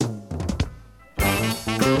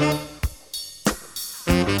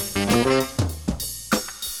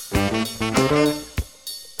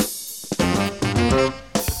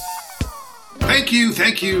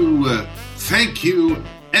Thank you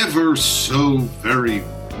ever so very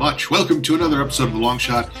much. Welcome to another episode of The Long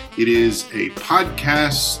Shot. It is a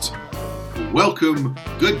podcast. Welcome,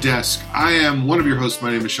 good desk. I am one of your hosts.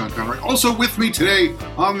 My name is Sean Conroy. Also with me today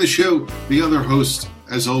on the show, the other host,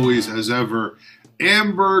 as always, as ever,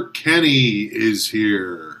 Amber Kenny is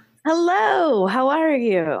here. Hello, how are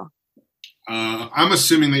you? I'm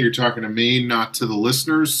assuming that you're talking to me, not to the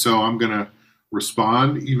listeners, so I'm going to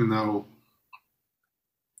respond, even though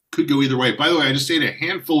could go either way. By the way, I just ate a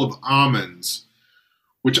handful of almonds,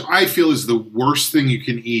 which I feel is the worst thing you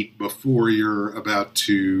can eat before you're about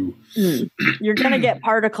to... You're going to get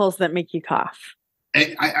particles that make you cough.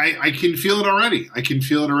 I can feel it already.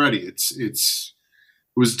 It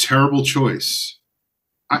was a terrible choice.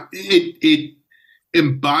 It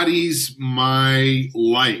embodies my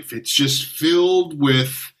life. It's just filled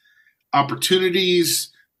with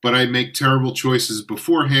opportunities, but I make terrible choices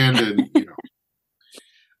beforehand, and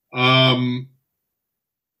all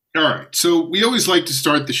right. So we always like to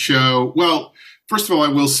start the show. Well, first of all, I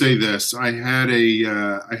will say this: I had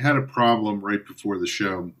a problem right before the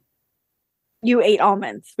show. You ate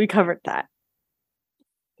almonds. We covered that.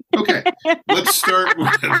 Okay, let's start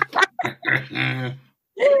with.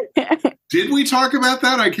 Did we talk about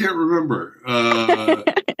that? I can't remember.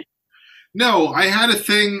 No, I had a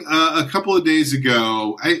thing a couple of days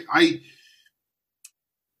ago.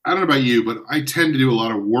 I don't know about you, but I tend to do a lot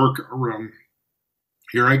of work around.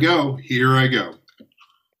 Here I go.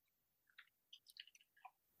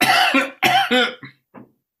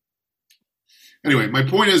 Anyway, my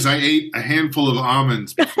point is I ate a handful of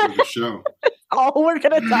almonds before the show. All we're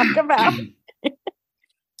going to talk about.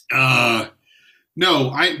 No,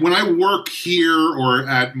 when I work here or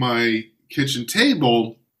at my kitchen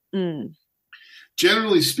table,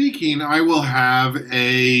 generally speaking, I will have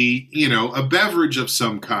a beverage of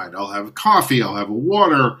some kind. I'll have coffee, I'll have a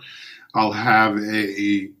water, I'll have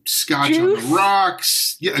a scotch juice? on the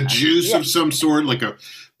rocks, a juice of some sort, like a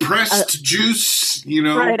pressed juice,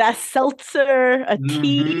 Right, a seltzer, a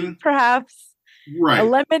tea, perhaps. Right. A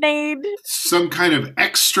lemonade. Some kind of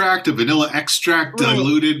extract, a vanilla extract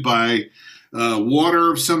diluted by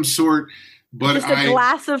water of some sort. But just a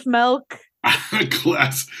glass of milk. A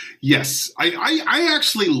glass. Yes. I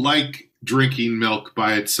actually like drinking milk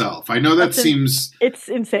by itself. I know that seems... It's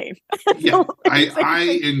insane. Yeah.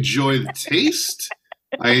 I enjoy the taste.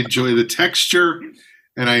 I enjoy the texture.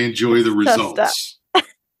 And I enjoy the results.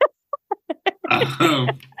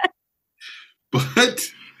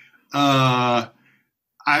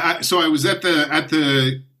 So I was at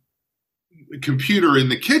the computer in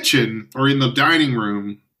the kitchen or in the dining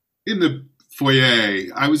room in the foyer.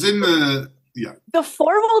 I was in the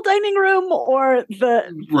formal dining room or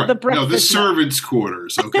the breakfast. No, the servants'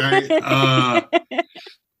 quarters. Okay.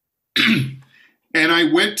 And I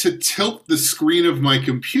went to tilt the screen of my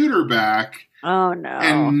computer back. Oh, no.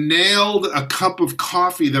 And nailed a cup of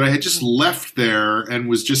coffee that I had just left there and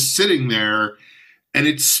was just sitting there, and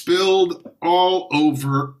it spilled all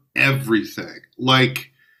over everything.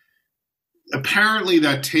 Like, apparently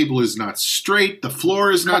that table is not straight. The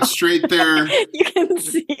floor is not straight there. You can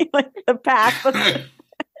see, the path.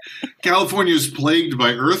 California is plagued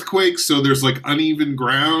by earthquakes, so there's, uneven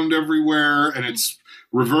ground everywhere, and it's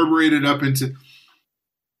reverberated up into...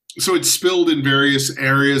 So it spilled in various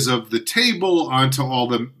areas of the table onto all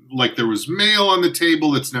the, there was mail on the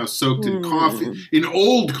table that's now soaked in coffee, in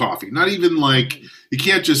old coffee. Not even you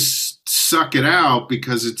can't just suck it out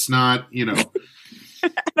because it's not, I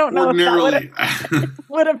don't know. Ordinarily,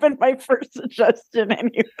 would have been my first suggestion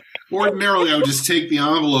anyway. Ordinarily, I would just take the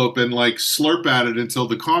envelope and slurp at it until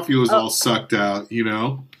the coffee was all sucked out,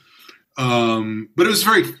 But it was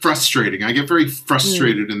very frustrating. I get very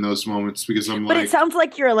frustrated in those moments because But it sounds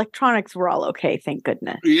like your electronics were all okay, thank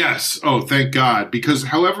goodness. Yes. Oh, thank God. Because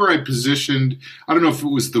however I positioned, I don't know if it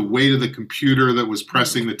was the weight of the computer that was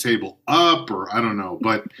pressing the table up or I don't know,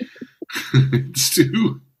 but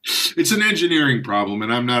it's an engineering problem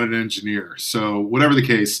and I'm not an engineer. So whatever the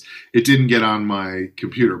case, it didn't get on my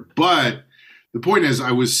computer. But the point is,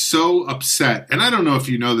 I was so upset, and I don't know if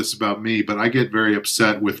you know this about me, but I get very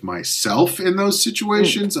upset with myself in those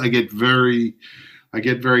situations. I get very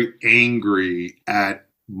angry at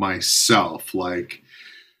myself.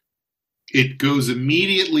 It goes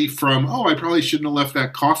immediately from, I probably shouldn't have left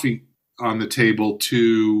that coffee on the table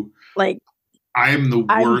to, I'm the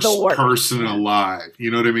worst person alive. You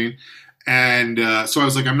know what I mean? And so I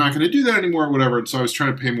was like, I'm not going to do that anymore or whatever. And so I was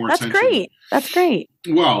trying to pay more attention. That's great.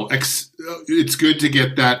 Well, it's good to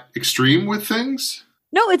get that extreme with things.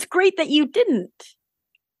 No, it's great that you didn't.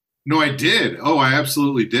 No, I did. Oh, I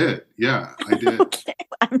absolutely did. Yeah, I did. Okay,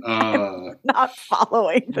 I'm Uh, not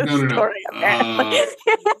following this no, no, no. story apparently.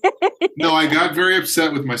 No, I got very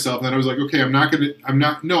upset with myself. And I was like, okay, I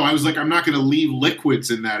was like, I'm not going to leave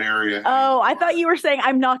liquids in that area Oh, I anymore. thought you were saying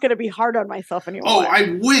I'm not going to be hard on myself Oh, anymore.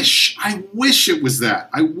 I wish it was that.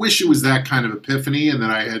 I wish it was that kind of epiphany and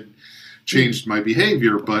that I had changed my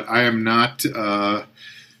behavior, but I am not, I'm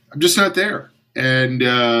just not there. And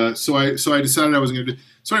so I decided I was going to do.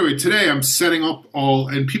 So anyway, today I'm setting up all,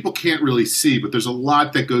 and people can't really see, but there's a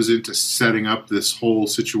lot that goes into setting up this whole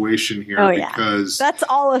situation here Oh yeah, because that's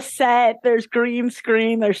all a set. There's green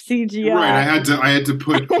screen. There's right, CGI. I had to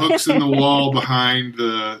put hooks in the wall behind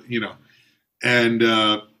the and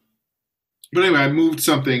but anyway, I moved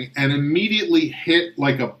something and immediately hit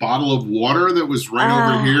like a bottle of water that was right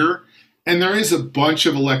over here. And there is a bunch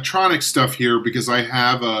of electronic stuff here because I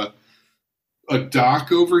have a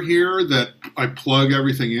dock over here that I plug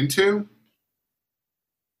everything into.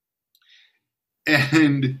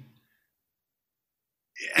 And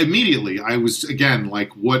immediately I was, again,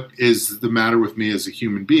 like, what is the matter with me as a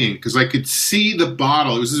human being? Because I could see the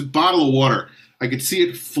bottle. It was this bottle of water. I could see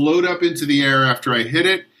it float up into the air after I hit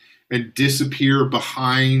it and disappear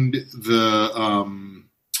behind the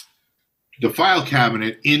file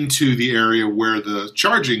cabinet into the area where the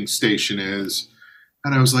charging station is.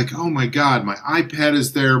 And I was like, oh my God, my iPad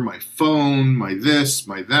is there, my phone, my this,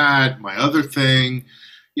 my that, my other thing.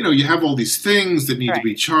 You have all these things that need to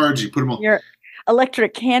be charged. You put them all. Your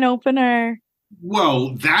electric can opener.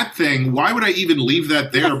 Well, that thing, why would I even leave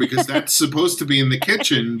that there? Because that's supposed to be in the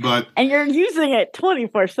kitchen, but. And you're using it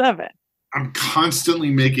 24/7. I'm constantly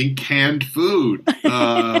making canned food.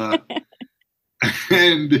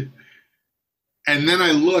 And then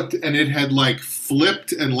I looked and it had like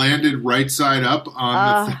flipped and landed right side up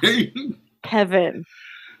on the thing. Heaven.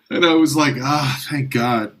 And I was like, thank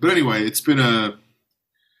God. But anyway, it's been a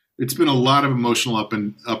lot of emotional up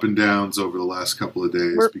and downs over the last couple of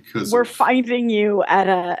days because we're finding you at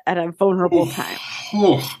a vulnerable time.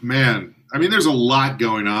 Oh man. I mean, there's a lot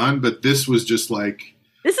going on, but this was just like,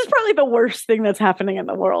 this is probably the worst thing that's happening in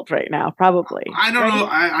the world right now, probably. I don't know.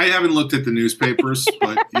 I haven't looked at the newspapers,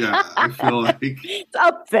 but yeah, I feel like it's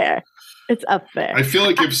up there. It's up there. I feel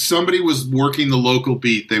like if somebody was working the local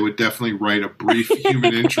beat, they would definitely write a brief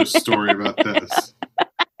human interest story about this.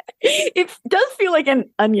 It does feel like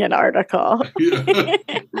an Onion article. Yeah,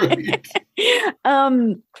 right.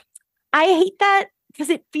 I hate that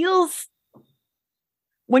because it feels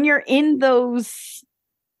when you're in those,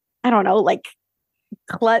 I don't know, like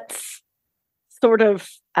klutz sort of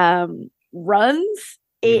runs,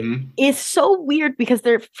 it is so weird because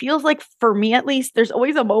there feels like, for me at least, there's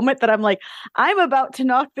always a moment that I'm like, I'm about to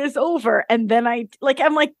knock this over, and then I'm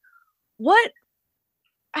like, what?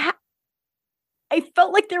 I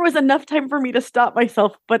felt like there was enough time for me to stop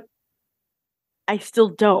myself, but I still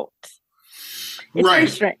don't. It's very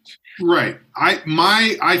strange. Right.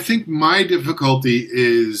 I think my difficulty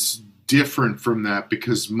is different from that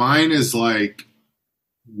because mine is like,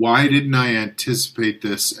 why didn't I anticipate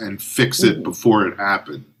this and fix it before it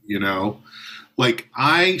happened? Like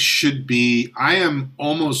I am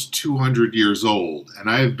almost 200 years old and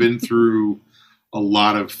I have been through a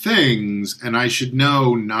lot of things and I should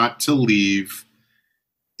know not to leave.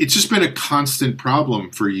 It's just been a constant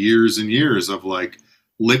problem for years and years of like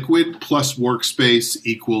liquid plus workspace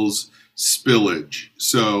equals spillage.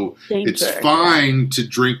 So it's fine to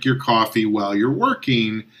drink your coffee while you're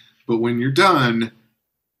working, but when you're done,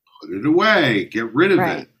 put it away, get rid of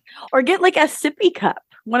it. Or get like a sippy cup,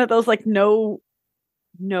 one of those like no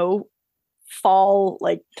fall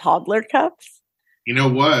like toddler cups. You know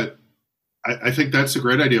what? I think that's a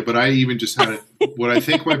great idea, but I even just had what I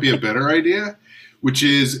think might be a better idea, which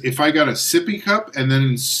is if I got a sippy cup and then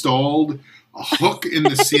installed a hook in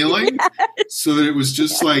the ceiling so that it was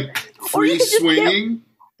just like free swinging.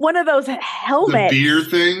 One of those helmets. The beer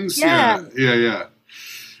things. Yeah.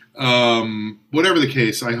 Whatever the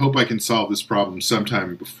case, I hope I can solve this problem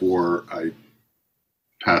sometime before I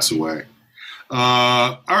pass away.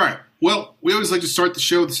 All right. Well, we always like to start the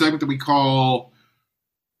show with a segment that we call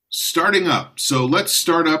Starting Up. So let's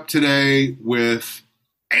start up today with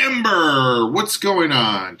Amber. What's going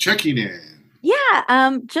on? Checking in.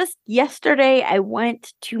 Yeah. Just yesterday I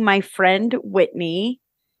went to my friend Whitney.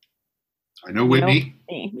 I know Whitney.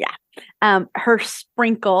 Yeah. Her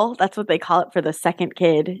sprinkle, that's what they call it for the second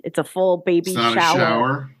kid. It's a full baby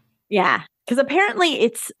shower. Yeah. Because apparently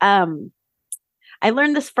it's I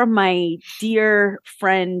learned this from my dear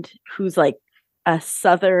friend who's like a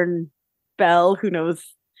Southern belle who knows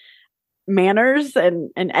manners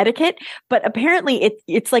and etiquette, but apparently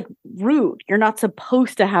it's like rude. You're not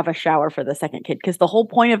supposed to have a shower for the second kid because the whole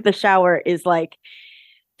point of the shower is like,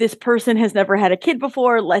 this person has never had a kid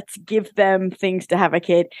before. Let's give them things to have a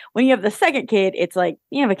kid. When you have the second kid, it's like,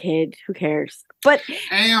 you have a kid. Who cares? But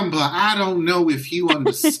Amber, I don't know if you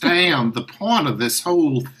understand the point of this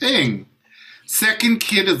whole thing. Second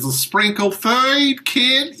kid is a sprinkle. Third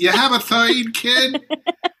kid, you have a third kid.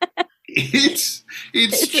 It's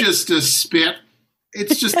just a spit.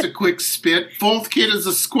 It's just a quick spit. Fourth kid is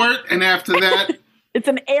a squirt, and after that, it's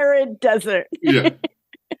an arid desert. Yeah.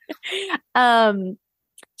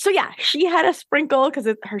 So yeah, she had a sprinkle because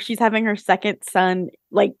she's having her second son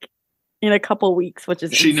like in a couple weeks, which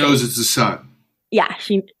is she insane. knows it's a son. Yeah,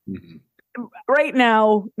 right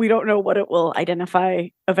now we don't know what it will identify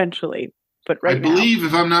eventually, but right I believe,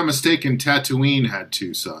 if I'm not mistaken, Tatooine had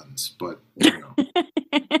 2 sons, but you know.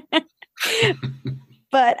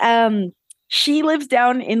 But she lives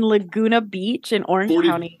down in Laguna Beach in Orange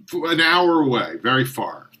County, an hour away, very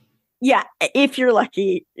far. Yeah, if you're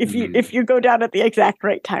lucky, if you go down at the exact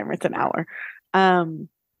right time, it's an hour. So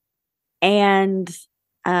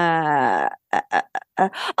yeah, I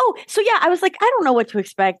was like, I don't know what to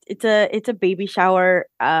expect. It's a baby shower.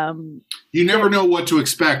 You never know what to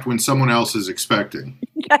expect when someone else is expecting.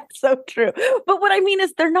 That's so true. But what I mean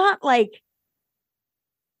is they're not like,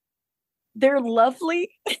 they're lovely,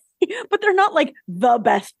 but they're not like the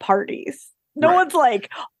best parties. No one's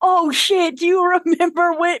like, oh shit, do you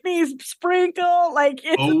remember Whitney's sprinkle? Like,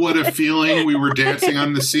 oh, what a feeling. We were dancing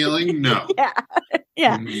on the ceiling. No.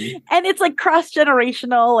 Yeah. Mm-hmm. And it's like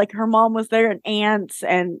cross-generational. Like her mom was there and aunts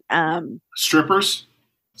and strippers.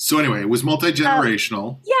 So anyway, it was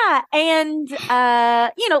multi-generational. Yeah. And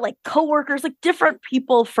like coworkers, like different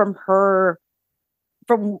people from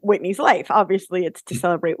Whitney's life. Obviously it's to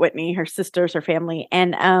celebrate Whitney, her sisters, her family.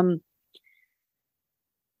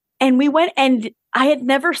 And we went, and I had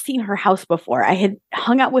never seen her house before. I had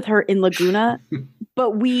hung out with her in Laguna,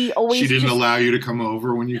 but we always she didn't allow you to come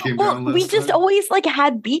over when you came down. We just always like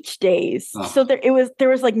had beach days, so there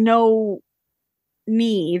was like no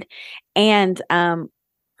need. And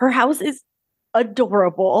her house is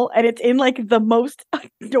adorable, and it's in like the most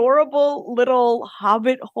adorable little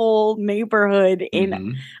hobbit hole neighborhood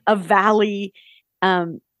in a valley,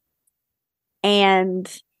 and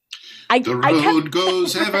the road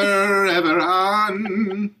goes ever, ever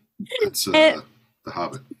on. That's The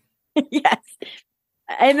Hobbit. Yes.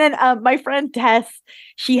 And then my friend Tess,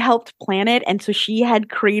 she helped plan it. And so she had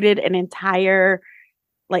created an entire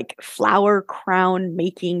like flower crown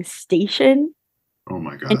making station. Oh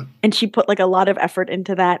my God. And she put like a lot of effort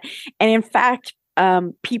into that. And in fact,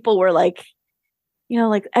 people were like,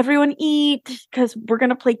 like everyone eat because we're going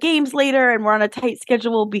to play games later and we're on a tight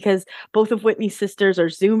schedule because both of Whitney's sisters are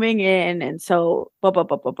Zooming in. And so blah, blah,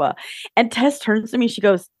 blah, blah, blah. And Tess turns to me. She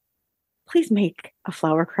goes, please make a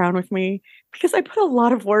flower crown with me because I put a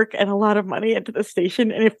lot of work and a lot of money into the station.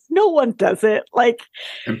 And if no one does it, like.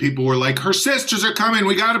 And people were like, her sisters are coming.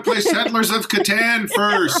 We got to play Settlers of Catan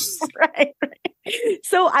first. Right.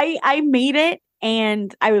 So I made it.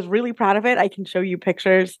 And I was really proud of it. I can show you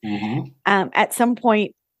pictures at some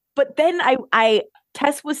point. But then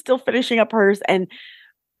Tess was still finishing up hers, and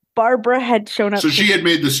Barbara had shown up. So she had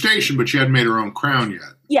made the station, but she hadn't made her own crown yet.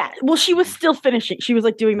 Yeah. Well, she was still finishing. She was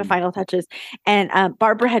like doing the final touches. And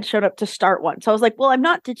Barbara had shown up to start one. So I was like, well, I'm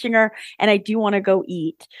not ditching her, and I do want to go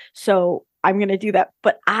eat. So I'm going to do that.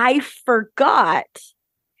 But I forgot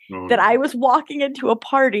that I was walking into a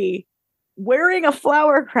party wearing a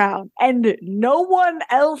flower crown, and no one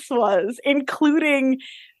else was, including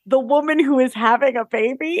the woman who is having a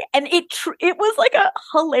baby. And it was like a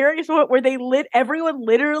hilarious moment where everyone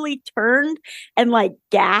literally turned and like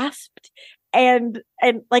gasped and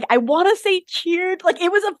like I want to say cheered. Like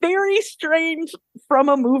it was a very strange from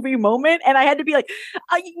a movie moment, and I had to be like,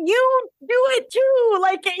 you do it too.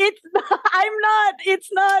 Like it's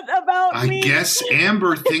not about me. I guess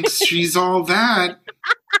Amber thinks she's all that.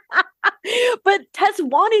 But Tess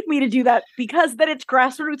wanted me to do that because then it's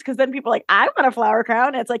grassroots, because then people are like, I want a flower crown.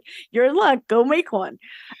 And it's like, you're in luck, go make one.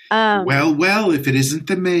 Well, if it isn't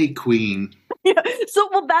the May Queen. Yeah. So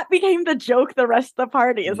that became the joke the rest of the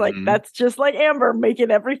party is like, that's just like Amber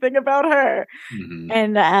making everything about her.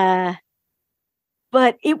 And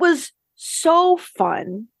but it was so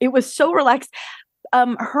fun. It was so relaxed.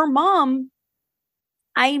 Her mom,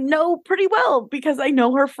 I know pretty well because I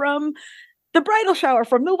know her from the bridal shower,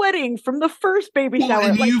 from the wedding, from the first baby shower.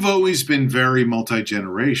 And you've always been very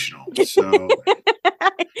multi-generational. So.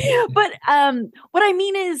 But what I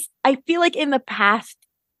mean is, I feel like in the past,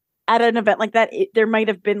 at an event like that, there might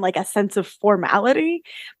have been like a sense of formality,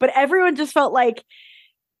 but everyone just felt like,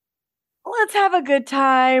 let's have a good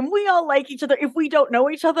time. We all like each other. If we don't know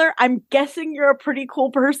each other, I'm guessing you're a pretty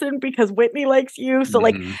cool person because Whitney likes you. So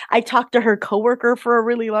like I talked to her coworker for a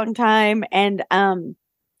really long time. And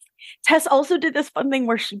Tess also did this fun thing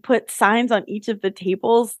where she put signs on each of the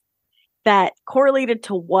tables that correlated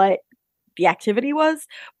to what the activity was,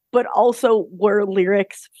 but also were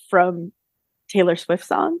lyrics from Taylor Swift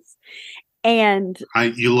songs. And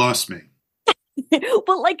you lost me.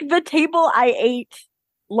 But like the table I ate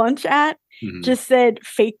lunch at just said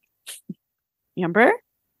fake. Amber,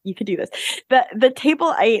 you could do this. The table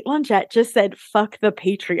I ate lunch at just said "fuck the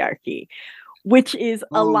patriarchy," which is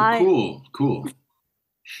a line. Cool.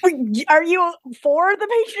 Are you for the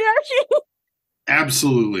patriarchy?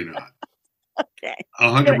 Absolutely not. Okay.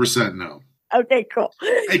 100% no. Okay, cool.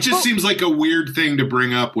 It just seems like a weird thing to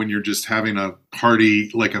bring up when you're just having a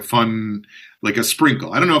party, like a fun, like a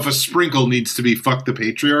sprinkle. I don't know if a sprinkle needs to be fuck the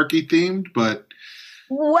patriarchy themed, but.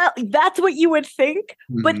 Well, that's what you would think,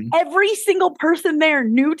 but every single person there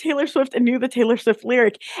knew Taylor Swift and knew the Taylor Swift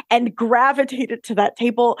lyric and gravitated to that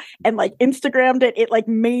table and like Instagrammed it. It like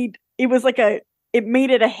made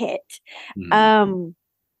it a hit.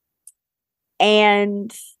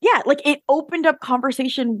 And yeah, like it opened up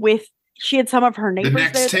conversation with, she had some of her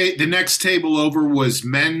neighbors there. The next table over was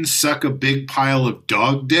men suck a big pile of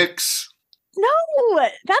dog dicks. No,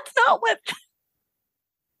 that's not what...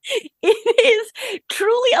 It is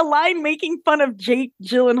truly a line making fun of Jake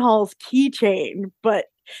Gyllenhaal's keychain, but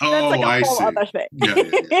that's like a whole other thing.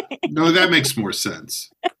 Yeah. No, that makes more sense.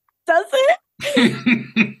 Does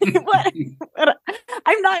it? What?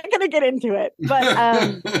 I'm not going to get into it, but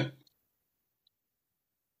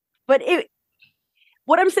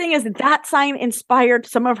what I'm saying is that sign inspired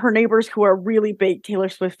some of her neighbors who are really big Taylor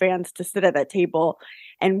Swift fans to sit at that table,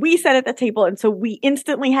 and we sat at the table, and so we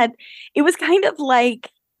instantly it was kind of like,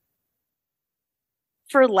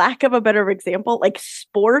 for lack of a better example, like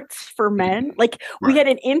sports for men. Like we had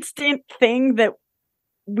an instant thing that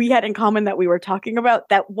we had in common that we were talking about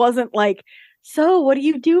that wasn't like, so what do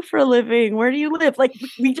you do for a living? Where do you live? Like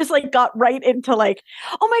we just like got right into like,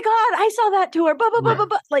 oh my God, I saw that tour. Blah, blah, blah, blah,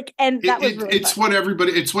 blah. Like, and that was really fun.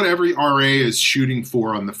 It's what every RA is shooting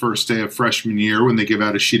for on the first day of freshman year when they give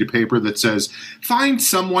out a sheet of paper that says, find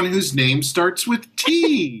someone whose name starts with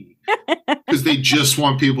T. Because they just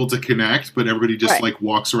want people to connect, but everybody just like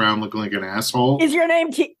walks around looking like an asshole. Is your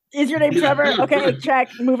name Trevor? Okay, check.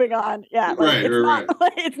 Moving on. Yeah, like,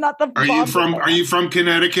 it's not the. Are you from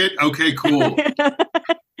Connecticut? Okay, cool.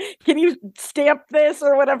 Can you stamp this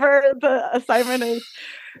or whatever the assignment is?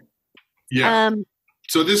 Yeah.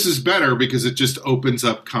 So this is better because it just opens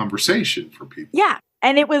up conversation for people. Yeah,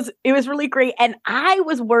 and it was really great, and I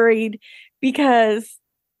was worried because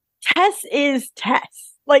Tess is Tess.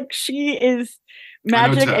 Like she is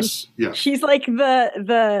magic, and she's like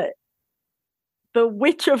the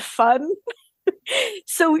witch of fun.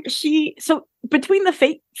 so between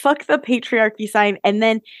the fuck the patriarchy sign and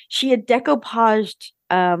then she had decoupaged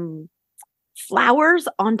flowers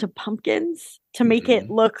onto pumpkins to make it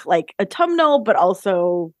look like autumnal, but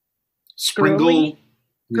also girly.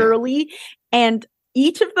 And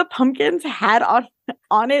each of the pumpkins had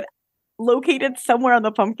on it, located somewhere on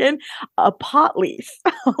the pumpkin, a pot leaf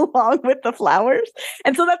along with the flowers.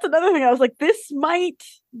 And so that's another thing. I was like, this might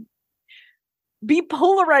be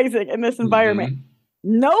polarizing in this environment.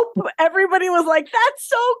 Nope. Everybody was like, that's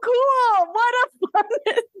so cool. What a fun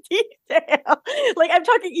detail. Like I'm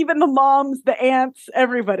talking even the moms, the aunts,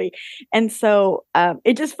 everybody. And so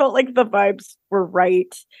it just felt like the vibes were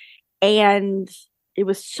right. And it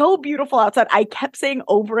was so beautiful outside. I kept saying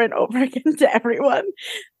over and over again to everyone,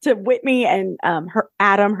 to Whitney and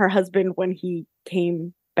her husband, when he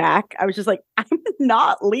came back. I was just like, I'm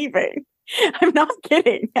not leaving. I'm not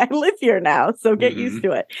kidding. I live here now, so get used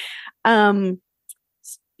to it.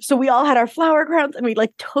 So we all had our flower crowns, and we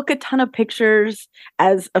like took a ton of pictures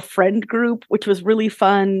as a friend group, which was really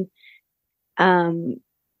fun.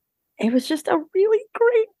 It was just a really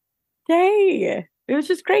great day. It was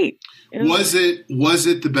just great. Was it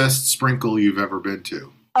the best sprinkle you've ever been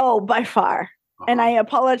to? Oh, by far. And I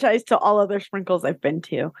apologize to all other sprinkles I've been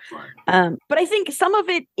to. Right. But I think some of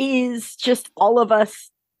it is just all of us.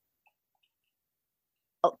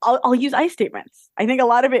 I'll use I statements. I think a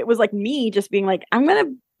lot of it was like me just being like, I'm going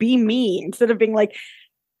to be me, instead of being like,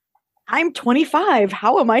 I'm 25.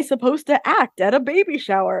 How am I supposed to act at a baby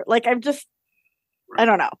shower? Like I'm just, right. I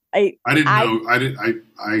don't know. I didn't know.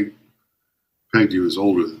 I pegged you as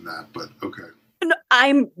older than that, but okay. No,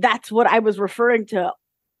 that's what I was referring to.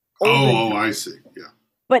 Oh, I see. Yeah.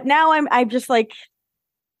 But now I'm just like,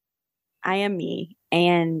 I am me.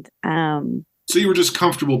 And so you were just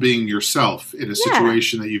comfortable being yourself in a yeah,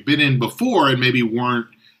 situation that you've been in before and maybe weren't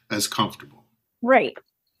as comfortable. right.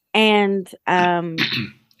 And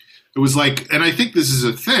It was like, and I think this is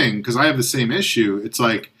a thing because I have the same issue. It's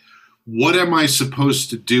like, what am I supposed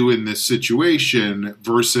to do in this situation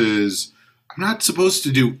versus I'm not supposed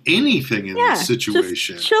to do anything in this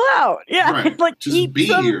situation. Just chill out. Yeah. Right. Like just be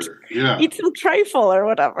here. Yeah. Eat some trifle or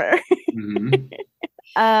whatever.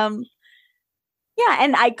 Mm-hmm. Yeah,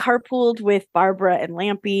 and I carpooled with Barbara and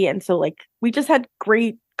Lampy, and so like we just had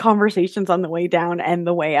great conversations on the way down and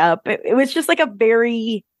the way up. It was just like a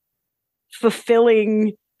very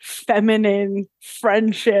fulfilling, feminine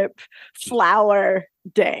friendship flower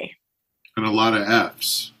day. And a lot of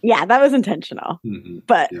F's. Yeah, that was intentional. Mm-hmm.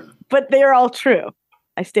 But they're all true.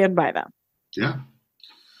 I stand by them. Yeah.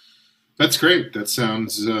 That's great. That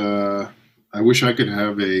sounds I wish I could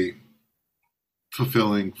have a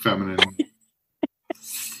fulfilling feminine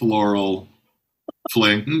floral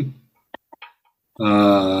fling.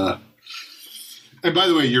 And by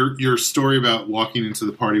the way, your story about walking into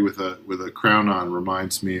the party with a crown on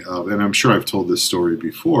reminds me of, and I'm sure I've told this story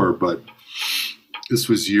before, but this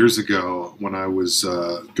was years ago when I was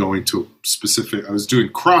going to I was doing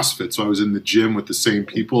CrossFit, so I was in the gym with the same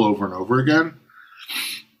people over and over again.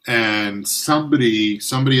 And somebody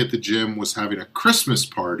at the gym was having a Christmas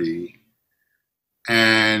party,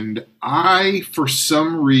 and I, for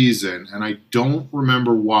some reason, and I don't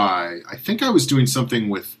remember why, I think I was doing something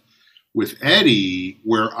with Eddie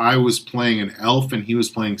where I was playing an elf and he was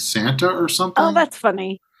playing Santa or something. Oh, that's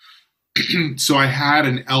funny. So I had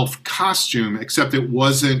an elf costume, except it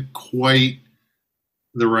wasn't quite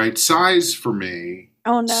the right size for me.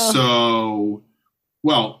 Oh, no. So,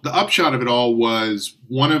 well, the upshot of it all was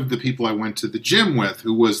one of the people I went to the gym with,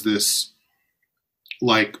 who was this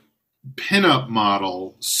like pinup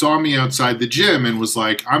model, saw me outside the gym and was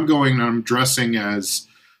like, I'm dressing as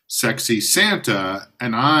sexy Santa.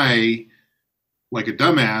 And I, like a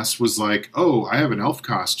dumbass, was like, oh, I have an elf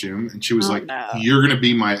costume. And she was like, no. You're going to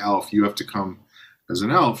be my elf. You have to come as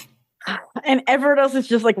an elf. And everyone else is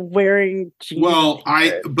just like wearing jeans. Well,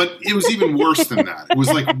 but it was even worse than that. It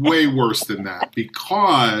was like way worse than that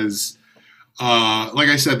because, like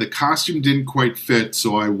I said, the costume didn't quite fit.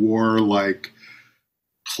 So I wore like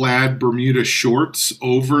plaid Bermuda shorts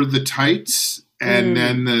over the tights and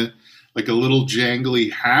then like a little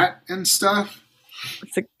jangly hat and stuff.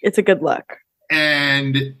 It's a good look.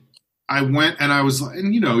 And I went and I was like,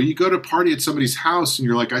 and you go to party at somebody's house and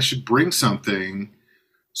you're like, I should bring something.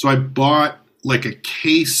 So I bought like a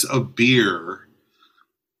case of beer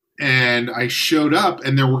and I showed up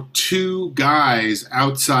and there were two guys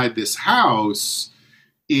outside this house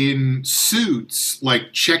in suits,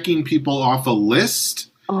 like checking people off a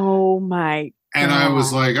list. Oh my God. And I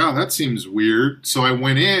was like, oh, that seems weird. So I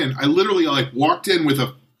went in, I literally like walked in with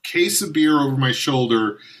a case of beer over my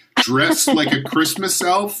shoulder, dressed like a Christmas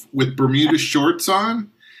elf with Bermuda shorts on.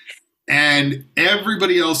 And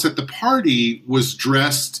everybody else at the party was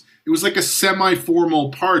dressed. It was like a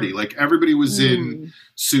semi-formal party. Like everybody was in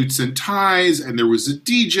suits and ties, and there was a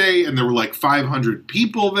DJ, and there were like 500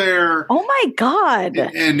 people there. Oh my God.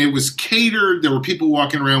 And it was catered. There were people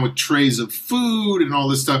walking around with trays of food and all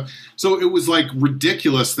this stuff. So it was like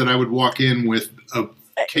ridiculous that I would walk in with a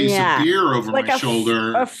case of beer over like my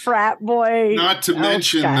shoulder. A frat boy. Not to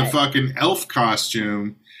mention the fucking elf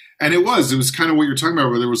costume. And it was kind of what you're talking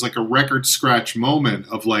about, where there was like a record scratch moment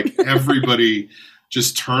of like everybody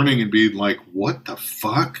just turning and being like, what the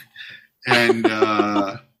fuck? And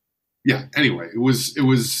yeah, anyway, it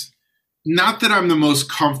was not that I'm the most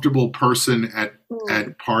comfortable person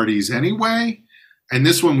at parties anyway. And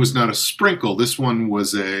this one was not a sprinkle. This one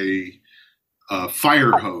was a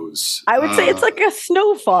fire hose. I would say it's like a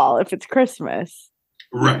snowfall if it's Christmas.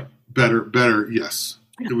 Right. Better. Yes.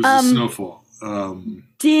 It was a snowfall.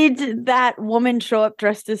 Did that woman show up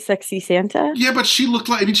dressed as sexy Santa? Yeah, but she looked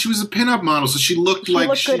like, she was a pinup model, so she looked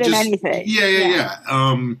like she good in anything. Yeah.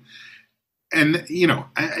 And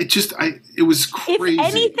it was crazy.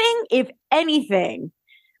 If anything,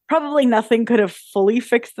 probably nothing could have fully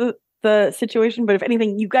fixed the situation, but if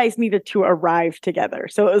anything, you guys needed to arrive together.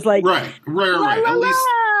 So it was like, right. At least,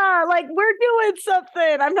 like, we're doing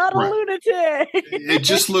something. I'm not a lunatic. It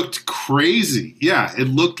just looked crazy. Yeah, it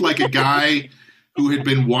looked like a guy who had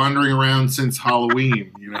been wandering around since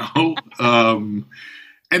Halloween,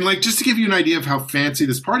 and like, just to give you an idea of how fancy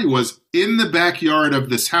this party was, in the backyard of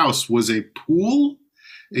this house was a pool,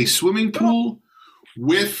 a swimming pool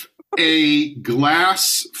with a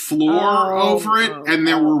glass floor over it, and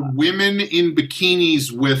there were women in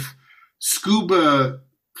bikinis with scuba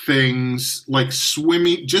things like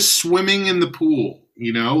swimming in the pool,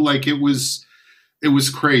 like it was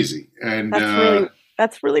crazy. And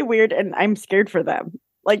that's really weird. And I'm scared for them.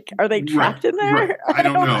 Like, are they trapped in there? Right. I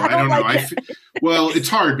don't know. Well, it's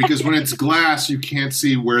hard because when it's glass, you can't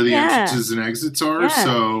see where the entrances and exits are. Yeah.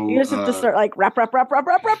 So you just have to start like rap.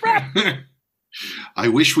 I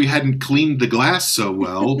wish we hadn't cleaned the glass so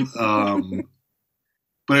well.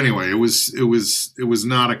 But anyway, it was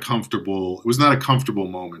not a comfortable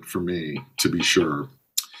moment for me, to be sure.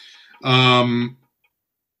 And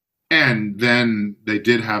then they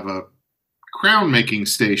did have a crown making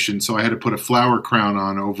station, so I had to put a flower crown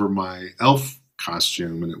on over my elf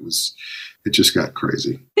costume, and it just got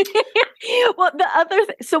crazy. Well, the other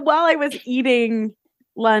so while I was eating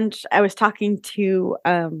lunch, I was talking to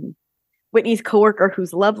Whitney's coworker,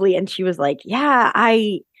 who's lovely, and she was like,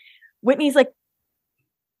 Whitney's like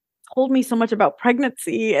told me so much about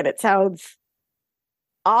pregnancy, and it sounds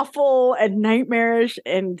awful and nightmarish,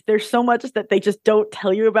 and there's so much that they just don't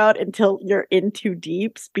tell you about until you're in too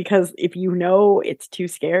deep, because if you know, it's too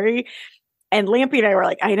scary. And Lampy and I were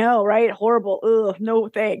like, I know, right? Horrible. Ugh, no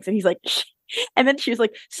thanks. And he's like, shh. And then she was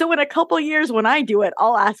like, so in a couple years when I do it,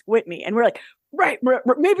 I'll ask Whitney. And we're like, right,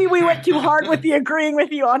 maybe we went too hard with the agreeing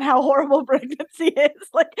with you on how horrible pregnancy is.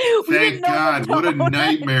 Like, we thank God, what a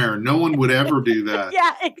nightmare. No one would ever do that.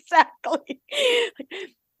 Yeah, exactly.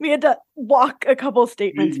 We had to walk a couple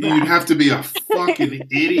statements back. You'd have to be a fucking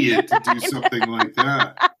idiot to do something like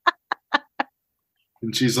that.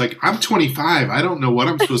 And she's like, I'm 25. I don't know what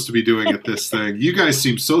I'm supposed to be doing at this thing. You guys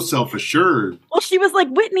seem so self-assured. Well, she was like,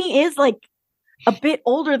 Whitney is like a bit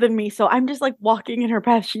older than me, so I'm just like walking in her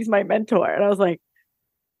path. She's my mentor. And I was like,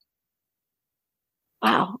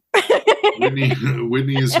 wow.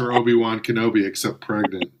 Whitney is her Obi-Wan Kenobi, except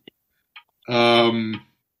pregnant. All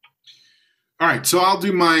right, so I'll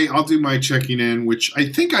do my checking in, which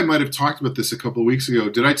I think I might have talked about this a couple of weeks ago.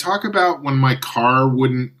 Did I talk about when my car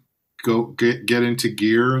wouldn't go get into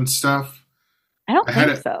gear and stuff? I don't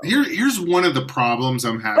think so. Here's one of the problems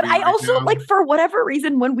I'm having. But I also now. Like, for whatever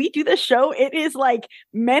reason, when we do this show, it is like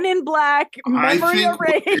Men in Black, memory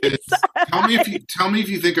erased. Tell me if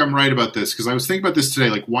you think I'm right about this, because I was thinking about this today.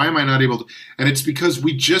 Like, why am I not able to? And it's because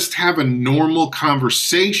we just have a normal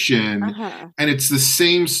conversation, and it's the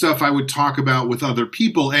same stuff I would talk about with other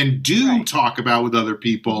people and talk about with other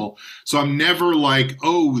people. So I'm never like,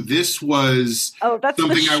 oh, this was that's something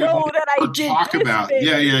the show I would that I did talk about.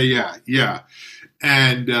 Yeah.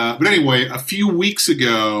 And but anyway, a few weeks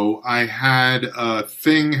ago, I had a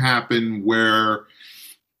thing happen where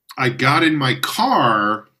I got in my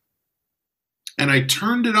car and I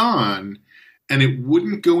turned it on, and it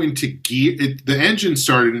wouldn't go into gear. The engine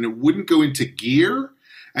started and it wouldn't go into gear,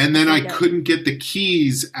 and then I couldn't get the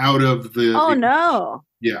keys out of the. Oh no!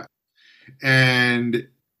 Yeah, and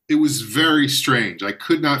it was very strange. I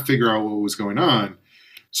could not figure out what was going on,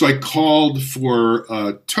 so I called for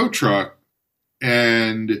a tow truck.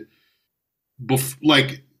 And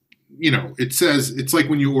it says, it's like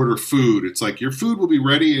when you order food, it's like your food will be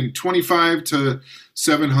ready in 25 to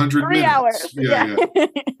 700 3 minutes. Hours. Yeah.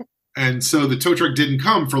 And so the tow truck didn't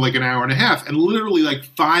come for like an hour and a half. And literally like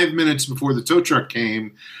 5 minutes before the tow truck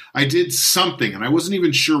came, I did something and I wasn't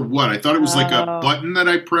even sure what. I thought it was like a button that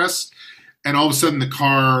I pressed, and all of a sudden the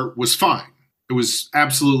car was fine. It was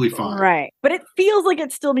absolutely fine. Right. But it feels like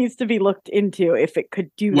it still needs to be looked into if it could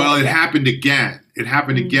do that. Well, it happened again. It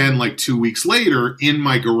happened again like 2 weeks later in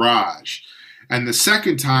my garage. And the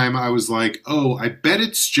second time I was like, oh, I bet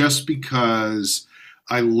it's just because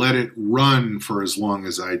I let it run for as long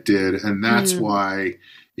as I did. And that's why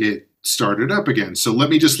it started up again. So let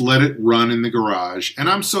me just let it run in the garage. And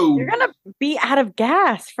you're going to be out of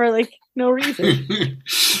gas for like no reason.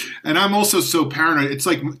 And I'm also so paranoid. It's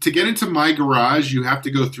like, to get into my garage, you have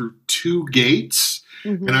to go through 2 gates.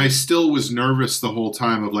 And I still was nervous the whole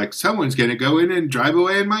time of like, someone's going to go in and drive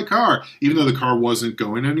away in my car, even though the car wasn't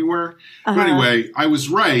going anywhere. But anyway, I was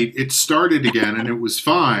right. It started again and it was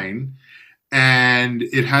fine. And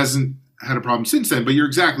it hasn't had a problem since then. But you're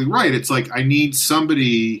exactly right. It's like, I need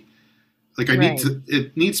somebody,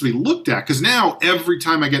 it needs to be looked at. Because now every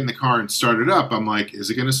time I get in the car and start it up, I'm like,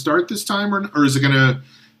 is it going to start this time or is it going to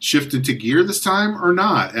shift into gear this time or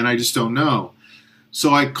not? And I just don't know.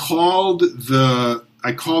 So I called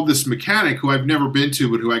this mechanic who I've never been to,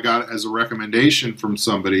 but who I got as a recommendation from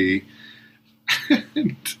somebody.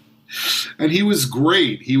 And he was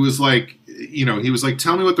great. He was like,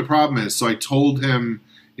 tell me what the problem is. So I told him,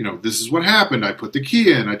 this is what happened. I put the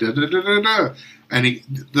key in. I da-da-da-da-da. And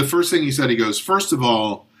the first thing he said, he goes, first of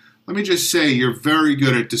all, let me just say you're very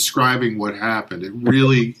good at describing what happened. It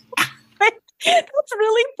really... That's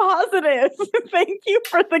really positive. Thank you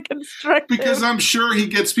for the constructive. Because I'm sure he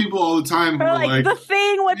gets people all the time who are like the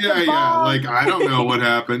thing with the bomb. like I don't know what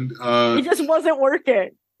happened. It just wasn't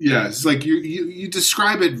working. Yeah, it's like you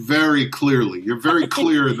describe it very clearly. You're very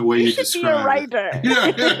clear in the way you describe be a writer.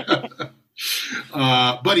 it.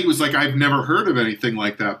 Yeah. But he was like, I've never heard of anything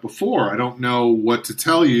like that before. I don't know what to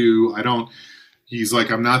tell you. He's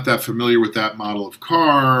like, I'm not that familiar with that model of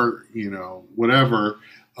car, whatever.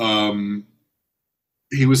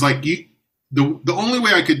 He was like, the only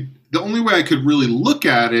way I could really look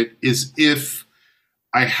at it is if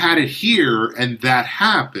I had it here and that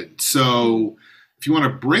happened. So if you want to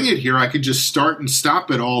bring it here, I could just start and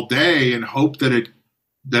stop it all day and hope that it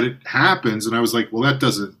happens. And I was like, well, that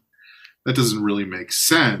doesn't really make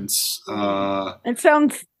sense. It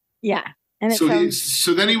sounds, yeah. And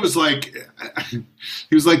so then he was like,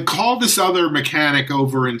 call this other mechanic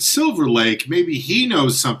over in Silver Lake. Maybe he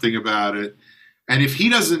knows something about it. And if he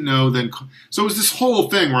doesn't know, then... So it was this whole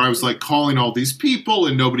thing where I was, like, calling all these people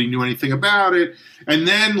and nobody knew anything about it. And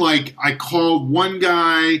then, like, I called one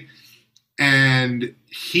guy and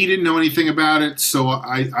he didn't know anything about it. So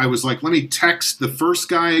I was like, let me text the first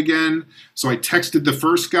guy again. So I texted the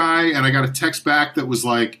first guy and I got a text back that was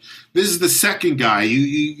like, this is the second guy.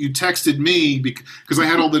 You texted me because I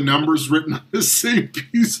had all the numbers written on the same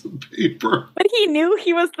piece of paper. But he knew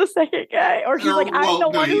he was the second guy? Or he's like, I'm the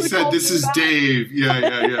one who he said, this is Dave.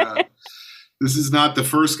 Yeah. This is not the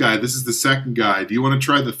first guy. This is the second guy. Do you want to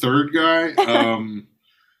try the third guy?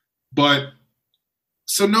 But...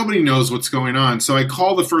 So nobody knows what's going on. So I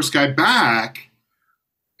call the first guy back.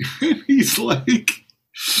 He's like,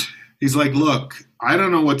 look, I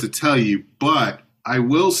don't know what to tell you, but I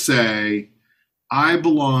will say I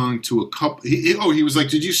belong to a couple. He was like,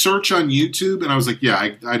 did you search on YouTube? And I was like, yeah, I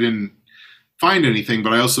didn't find anything,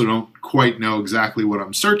 but I also don't quite know exactly what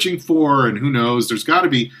I'm searching for. And who knows? There's got to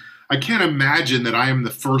be. I can't imagine that I am the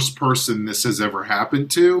first person this has ever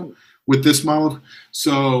happened to with this model.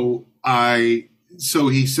 So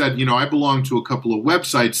he said, I belong to a couple of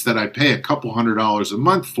websites that I pay a couple $100s a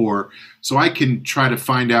month for, so I can try to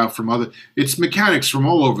find out from it's mechanics from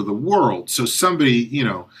all over the world. So somebody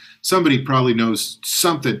probably knows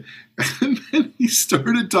something. And then he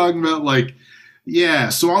started talking about like, yeah,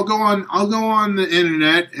 so I'll go on the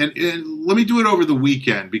internet and let me do it over the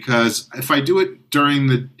weekend, because if I do it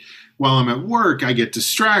while I'm at work, I get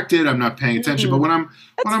distracted. I'm not paying attention. But when I'm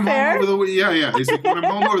home over the weekend, he's like, when I'm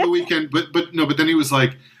home over the weekend, but then he was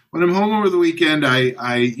like, when I'm home over the weekend,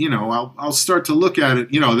 I'll start to look at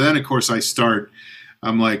it. Then of course I'm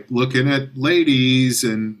like looking at ladies,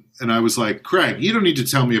 and I was like, Craig, you don't need to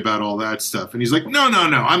tell me about all that stuff. And he's like, no,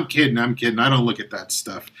 I'm kidding. I don't look at that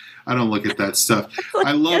stuff. I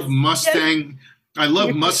love Mustang. I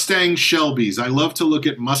love Mustang Shelbys. I love to look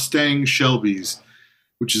at Mustang Shelbys,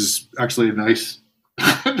 which is actually a nice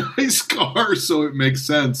car, so it makes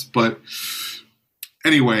sense. But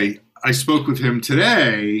anyway, I spoke with him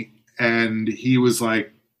today, and he was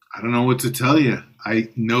like, I don't know what to tell you.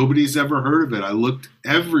 Nobody's ever heard of it. I looked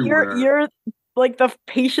everywhere. You're like the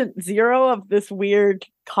patient zero of this weird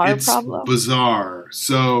car problem. It's bizarre.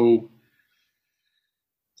 So,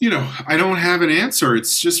 I don't have an answer.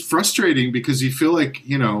 It's just frustrating because you feel like,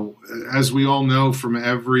 as we all know from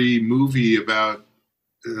every movie about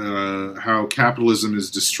how capitalism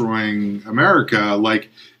is destroying America.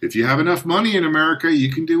 Like, if you have enough money in America,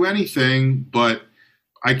 you can do anything, but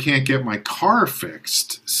I can't get my car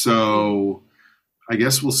fixed. So I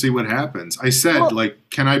guess we'll see what happens. I said,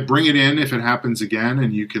 can I bring it in if it happens again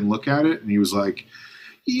and you can look at it? And he was like,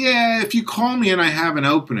 yeah, if you call me and I have an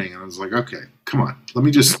opening. And I was like, okay, come on. Let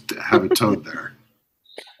me just have it towed there.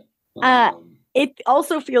 It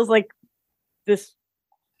also feels like this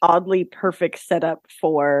oddly perfect setup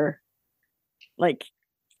for like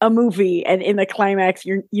a movie, and in the climax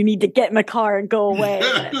you need to get in the car and go away.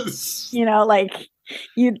 Yes. Like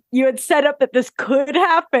you had set up that this could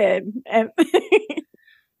happen, and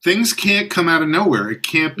things can't come out of nowhere. It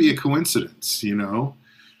can't be a coincidence. It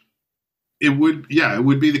would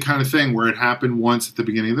be the kind of thing where it happened once at the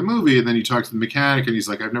beginning of the movie, and then you talk to the mechanic and he's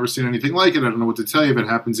like, I've never seen anything like it. I don't know what to tell you. If it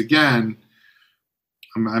happens again,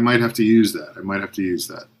 I might have to use that. I might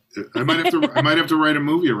have to write a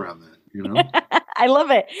movie around that, I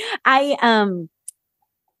love it. I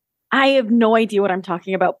have no idea what I'm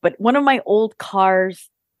talking about, but one of my old cars,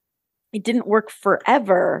 it didn't work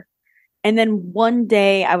forever. And then one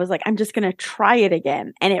day I was like, I'm just going to try it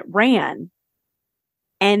again. And it ran.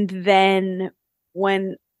 And then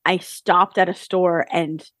when I stopped at a store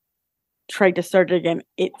and tried to start it again,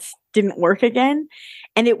 it didn't work again.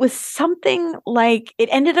 And it was something like, it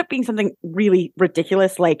ended up being something really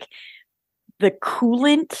ridiculous. Like the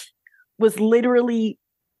coolant was literally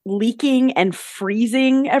leaking and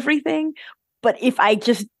freezing everything. But if I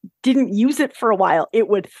just didn't use it for a while, it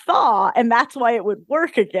would thaw, and that's why it would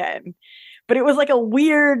work again. But it was like a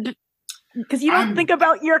weird, because you don't think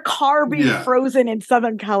about your car being frozen in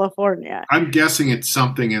Southern California. I'm guessing it's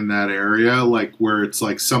something in that area, like where it's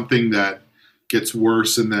like something that gets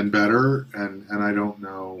worse and then better, and I don't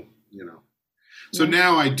know, you know. So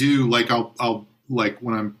now I do, like, I'll like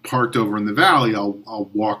when I'm parked over in the valley,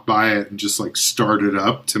 I'll walk by it and just like start it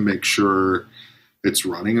up to make sure it's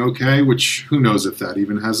running okay, which who knows if that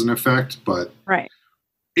even has an effect, but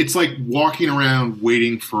it's like walking around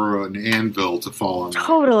waiting for an anvil to fall on.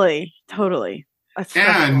 Totally.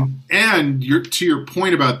 And to your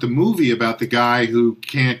point about the movie, about the guy who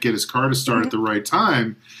can't get his car to start at the right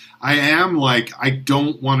time, I am like, I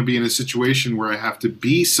don't want to be in a situation where I have to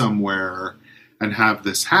be somewhere and have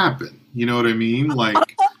this happen. You know what I mean?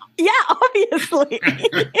 Like, yeah, obviously.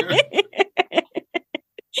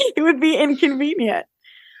 It would be inconvenient.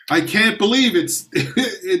 I can't believe it's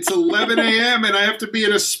 11 a.m. and I have to be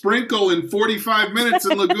at a sprinkle in 45 minutes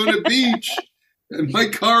in Laguna Beach and my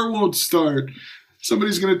car won't start.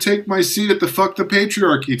 Somebody's going to take my seat at the Fuck the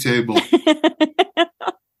Patriarchy table.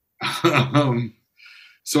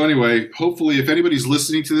 So anyway, hopefully if anybody's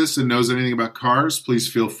listening to this and knows anything about cars,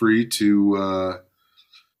 please feel free to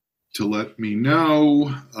let me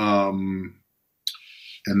know. And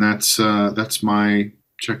that's my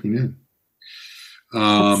checking in.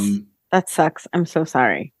 That sucks. I'm so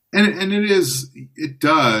sorry. And it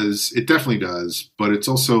definitely does, but it's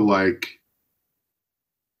also like,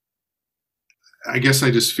 I guess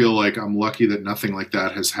I just feel like I'm lucky that nothing like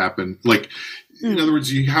that has happened. Like, in other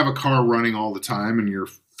words, you have a car running all the time and you're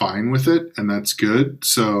fine with it, and that's good.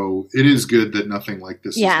 So it is good that nothing like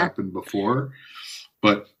this has happened before,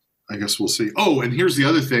 but I guess we'll see. Oh, and here's the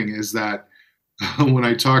other thing is that when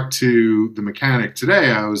I talked to the mechanic today,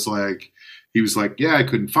 he was like, yeah, I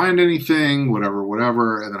couldn't find anything,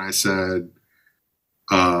 whatever. And then I said,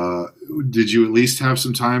 did you at least have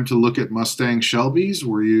some time to look at Mustang Shelbys?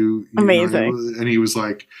 Were you amazing? And he was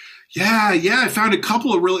like, yeah, I found a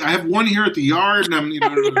couple of I have one here at the yard, and I'm,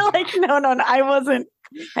 You're like, no, I wasn't.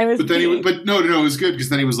 I was. But then it was good because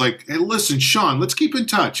then he was like, hey, listen, Sean, let's keep in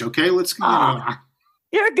touch, okay?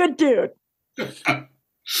 You're a good dude.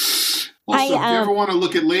 Also, if you ever want to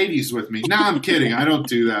look at ladies with me, I'm kidding. I don't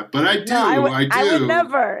do that, but I do. I would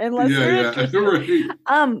never, unless you're interested. Right.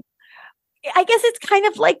 I guess it's kind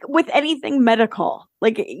of like with anything medical.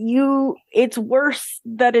 Like it's worse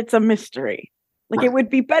that it's a mystery. Like it would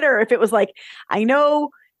be better if it was like, I know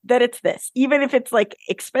that it's this, even if it's like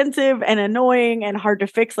expensive and annoying and hard to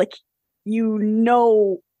fix. Like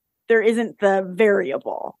there isn't the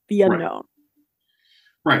variable, the unknown.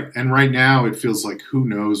 Right. And right now it feels like who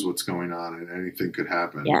knows what's going on and anything could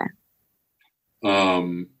happen. Yeah.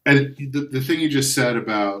 And the thing you just said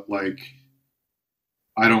about like,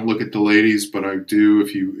 I don't look at the ladies, but I do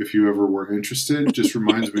if you ever were interested, just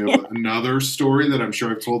reminds me of another story that I'm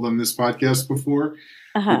sure I've told on this podcast before,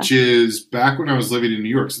 which is back when I was living in New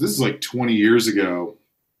York. So this is like 20 years ago.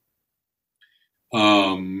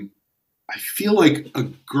 I feel like a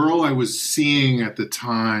girl I was seeing at the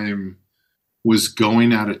time was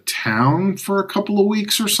going out of town for a couple of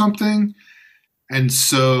weeks or something. And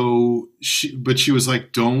so she was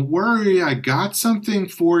like, don't worry, I got something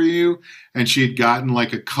for you. And she had gotten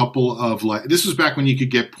like a couple of this was back when you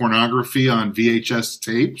could get pornography on VHS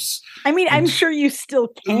tapes. I mean, I'm sure you still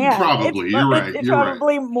can. Probably. You're right. It's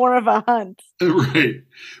probably more of a hunt. Right.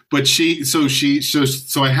 But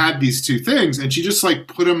so I had these two things and she just like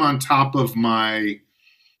put them on top of my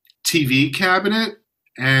TV cabinet,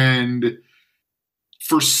 and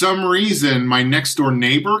for some reason, my next door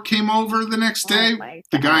neighbor came over the next day,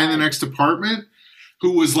 the guy in the next apartment,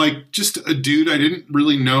 who was like just a dude I didn't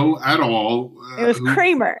really know at all. It was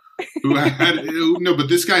Kramer. But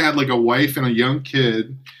this guy had like a wife and a young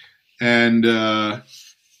kid. And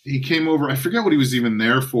he came over. I forget what he was even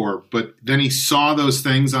there for, but then he saw those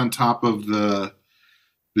things on top of the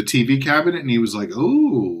TV cabinet, and he was like,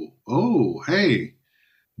 oh, hey.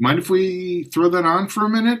 Mind if we throw that on for a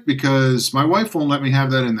minute? Because my wife won't let me have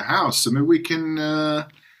that in the house. So maybe we can...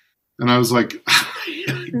 And I was like,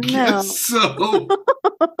 I guess so.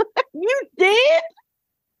 You did?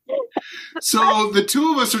 So the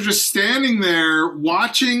two of us are just standing there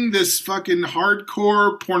watching this fucking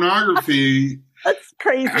hardcore pornography. That's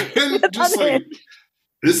crazy. And just like,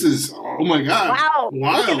 this is, oh my God. Wow.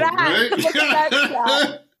 Wild, right? Look at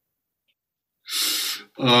that.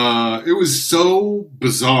 It was so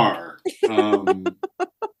bizarre.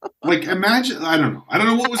 Like, imagine, I don't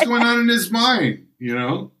know what was going on in his mind, you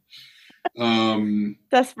know?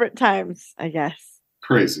 Desperate times, I guess.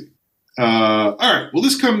 Crazy. All right. Well,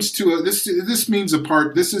 this comes to this means a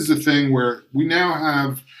part. This is a thing where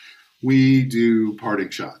we do parting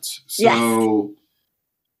shots. So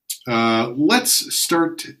let's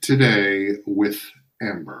start today with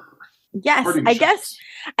Amber. Yes,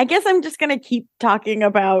 I guess I'm just gonna keep talking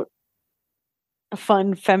about a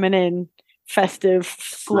fun, feminine, festive,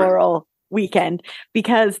 floral weekend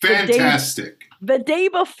because fantastic. The day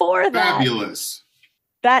before that, fabulous.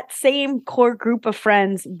 That same core group of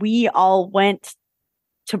friends, we all went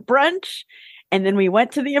to brunch, and then we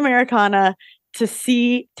went to the Americana to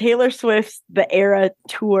see Taylor Swift's The Era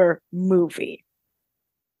Tour movie,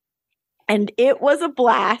 and it was a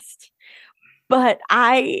blast. But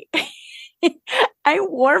I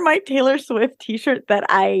wore my Taylor Swift T-shirt that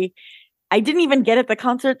I didn't even get at the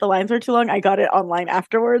concert. The lines were too long. I got it online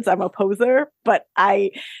afterwards. I'm a poser, but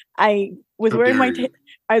I was wearing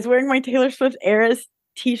my Taylor Swift Eras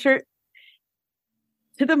T-shirt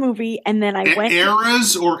to the movie, and then I went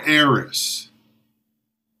Eras or Eras?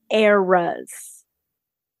 Eras.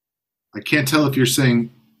 I can't tell if you're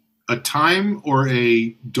saying a time or a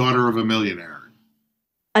daughter of a millionaire.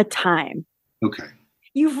 A time. Okay.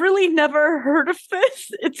 You've really never heard of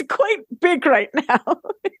this? It's quite big right now.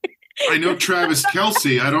 I know Travis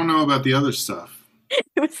Kelce. I don't know about the other stuff.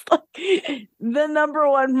 It was like the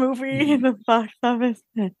 #1 movie in the box office.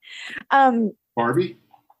 Barbie?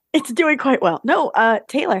 It's doing quite well. No,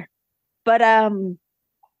 Taylor. But I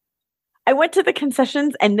went to the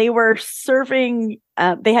concessions and they were serving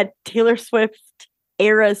they had Taylor Swift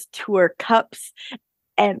Eras Tour cups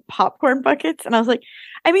and popcorn buckets, and I was like,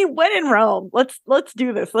 I mean, when in Rome, let's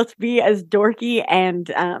do this. Let's be as dorky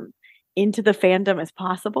and into the fandom as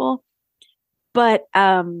possible. But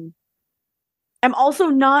I'm also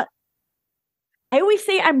not. I always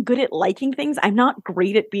say I'm good at liking things. I'm not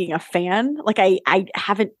great at being a fan. Like I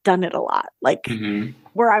haven't done it a lot. Like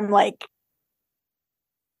where I'm like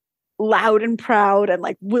loud and proud and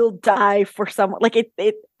like will die for someone. Like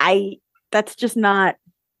that's just not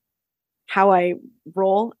how I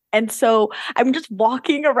roll. And so I'm just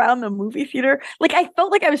walking around the movie theater. Like I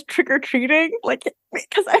felt like I was trick-or-treating, like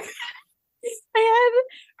because I had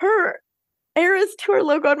her Eras Tour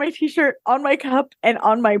logo on my t-shirt, on my cup, and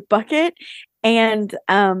on my bucket. And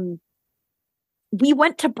we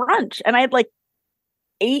went to brunch and I had like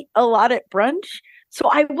ate a lot at brunch. So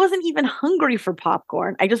I wasn't even hungry for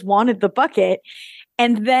popcorn. I just wanted the bucket.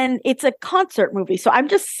 And then it's a concert movie. So I'm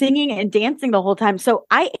just singing and dancing the whole time. So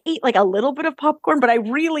I ate like a little bit of popcorn, but I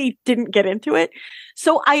really didn't get into it.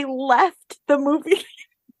 So I left the movie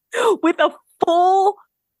with a full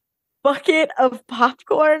bucket of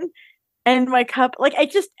popcorn and my cup. Like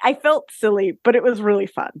I felt silly, but it was really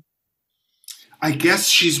fun. I guess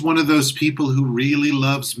she's one of those people who really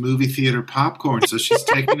loves movie theater popcorn. So she's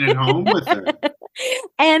taking it home with her.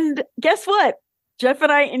 And guess what? Jeff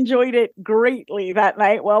and I enjoyed it greatly that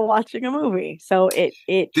night while watching a movie. So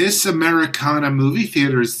this Americana movie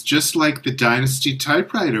theater is just like the Dynasty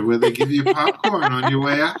typewriter where they give you popcorn on your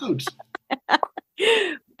way out.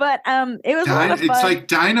 But it was a lot of fun. It's like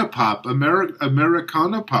Dynapop,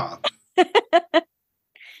 Americana Pop.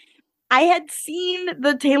 I had seen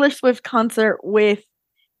the Taylor Swift concert with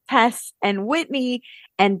Tess and Whitney,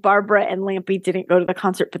 and Barbara and Lampy didn't go to the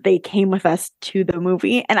concert, but they came with us to the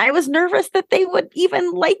movie. And I was nervous that they would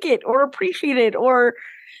even like it or appreciate it, or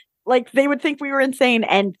like they would think we were insane.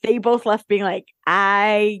 And they both left being like,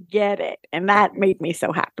 I get it. And that made me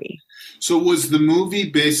so happy. So was the movie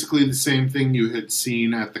basically the same thing you had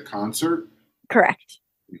seen at the concert? Correct.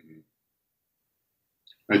 Mm-hmm.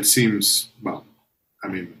 It seems, well, I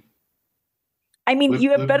mean,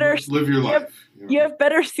 you have better live your life. You have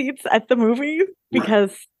better seats at the movie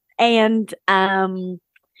because, and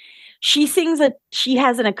she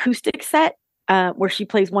has an acoustic set where she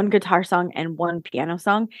plays one guitar song and one piano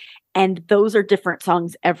song, and those are different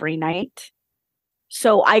songs every night.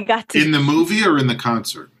 So I got to in the movie or in the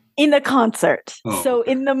concert. In the concert. Oh, so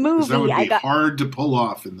in the movie, that would be hard to pull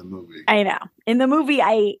off in the movie. I know. In the movie,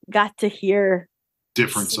 I got to hear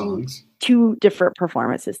different songs. 2 different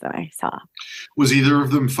performances that I saw. Was either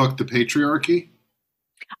of them "Fuck the Patriarchy"?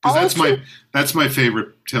 Because that's my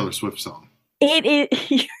favorite Taylor Swift song. It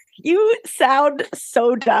is. You sound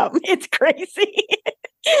so dumb. It's crazy.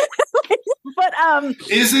 But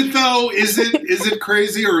is it though? Is it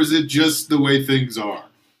crazy, or is it just the way things are?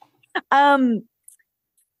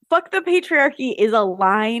 "Fuck the Patriarchy" is a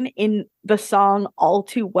line in the song "All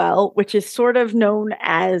Too Well," which is sort of known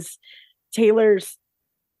as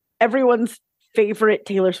everyone's favorite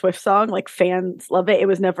Taylor Swift song. Like fans love it. It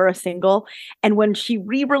was never a single. And when she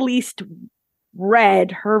re-released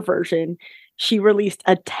read her version, she released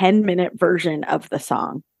a 10-minute version of the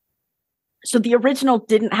song. So the original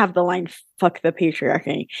didn't have the line "fuck the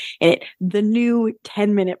patriarchy" in it. The new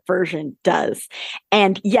 10-minute version does.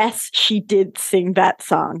 And yes, she did sing that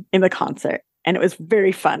song in the concert. And it was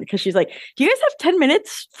very fun because she's like, "Do you guys have 10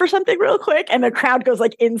 minutes for something real quick?" And the crowd goes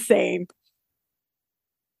like insane.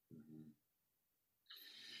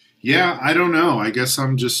 Yeah, I don't know. I guess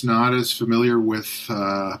I'm just not as familiar with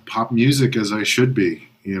pop music as I should be.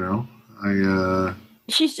 You know,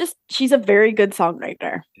 She's a very good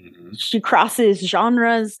songwriter. Mhm. She crosses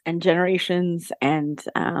genres and generations, and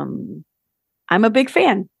I'm a big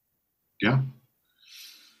fan. Yeah.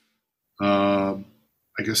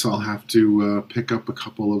 I guess I'll have to pick up a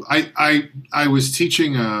couple of. I was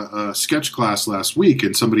teaching a sketch class last week,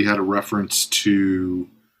 and somebody had a reference to.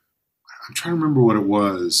 I'm trying to remember what it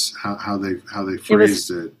was, how they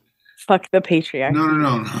phrased it. Fuck the patriarchy.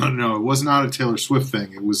 No. It was not a Taylor Swift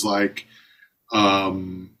thing. It was like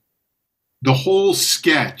the whole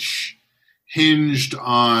sketch hinged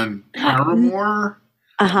on Paramore.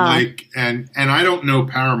 Like and I don't know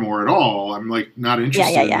Paramore at all. I'm like not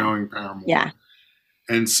interested in knowing Paramore. Yeah.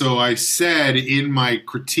 And so I said in my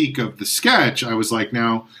critique of the sketch, I was like,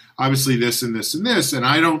 now obviously this and this and this, and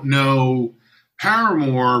I don't know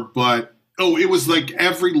Paramore, but it was like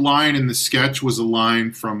every line in the sketch was a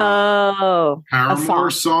line from a Paramore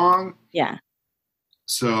song. Yeah.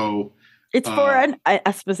 So it's for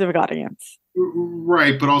a specific audience.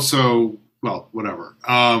 Right, but also, well, whatever.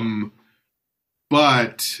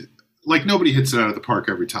 But like nobody hits it out of the park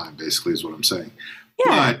every time, basically is what I'm saying.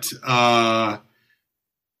 Yeah. But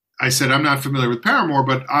I said I'm not familiar with Paramore,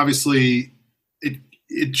 but obviously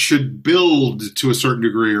it should build to a certain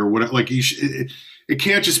degree or whatever. Like it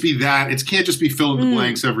can't just be that. It can't just be fill in the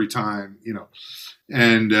blanks every time, you know.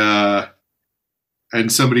 And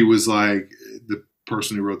somebody was like, the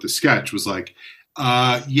person who wrote the sketch was like,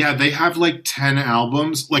 yeah, they have like 10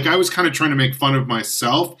 albums. Like I was kind of trying to make fun of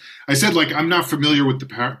myself. I said like I'm not familiar with the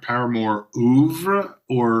Paramore oeuvre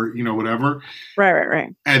or you know whatever.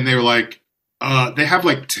 Right. And they were like, they have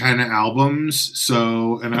like 10 albums.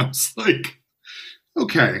 So and I was like,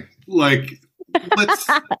 okay, like let's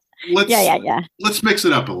let's mix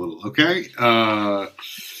it up a little, okay?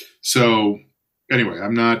 So anyway,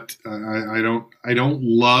 I'm not. I don't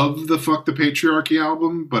love the "Fuck the Patriarchy"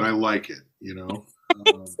 album, but I like it. You know,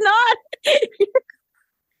 it's not.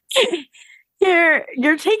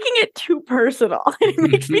 You're taking it too personal. It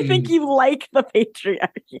makes me think you like the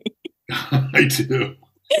patriarchy. I do.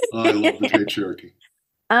 I love the patriarchy.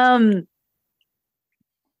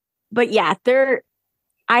 But yeah,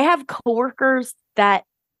 I have coworkers that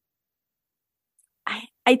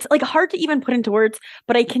it's like hard to even put into words,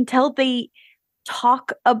 but I can tell they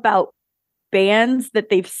talk about bands that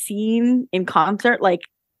they've seen in concert. Like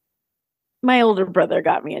my older brother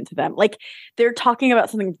got me into them. Like they're talking about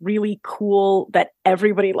something really cool that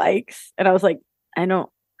everybody likes. And I was like, I'm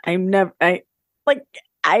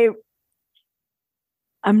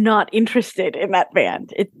not interested in that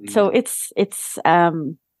band. So it's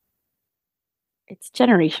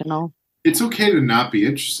generational. It's okay to not be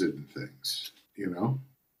interested in things, you know?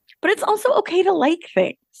 But it's also okay to like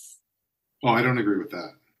things. Oh, I don't agree with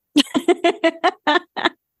that.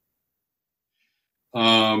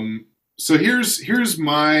 So here's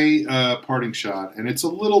my parting shot, and it's a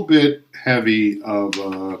little bit heavy of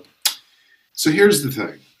so here's the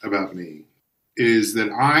thing about me, is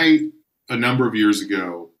that a number of years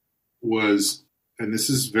ago was, and this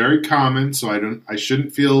is very common, so I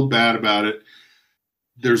shouldn't feel bad about it.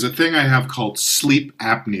 There's a thing I have called sleep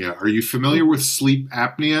apnea. Are you familiar with sleep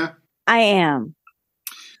apnea? I am.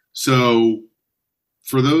 So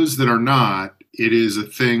for those that are not, it is a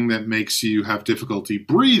thing that makes you have difficulty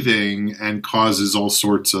breathing and causes all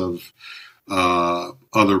sorts of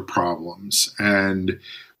other problems. And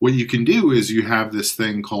what you can do is you have this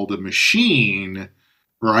thing called a machine,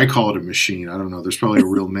 or I call it a machine. I don't know. There's probably a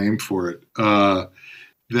real name for it.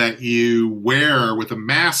 That you wear with a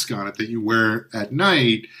mask on it that you wear at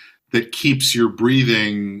night that keeps your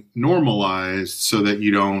breathing normalized so that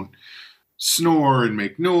you don't snore and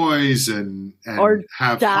make noise and or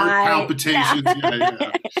have die. Heart palpitations.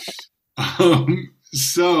 Yeah.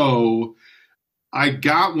 So I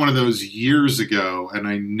got one of those years ago and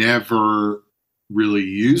I never really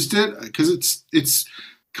used it because it's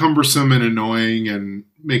cumbersome and annoying and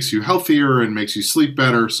makes you healthier and makes you sleep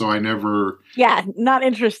better. So I never. Yeah, not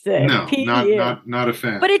interested. No, not a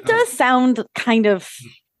fan. But it does sound kind of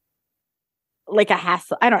like a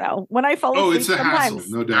hassle. I don't know. When I fall asleep, it's a hassle,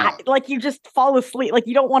 no doubt. Like you just fall asleep. Like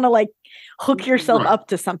you don't want to like hook yourself up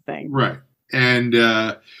to something. Right. And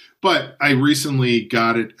But I recently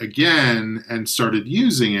got it again and started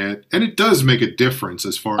using it, and it does make a difference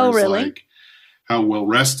as far as really? like how well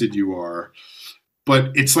rested you are.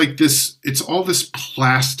 But it's like this, it's all this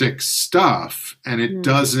plastic stuff, and it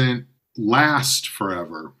doesn't last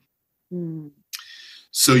forever.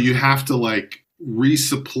 So you have to like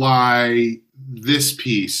resupply this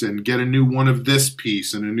piece and get a new one of this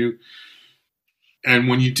piece and a new. And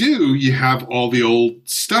when you do, you have all the old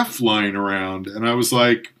stuff lying around. And I was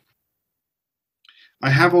like,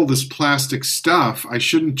 I have all this plastic stuff. I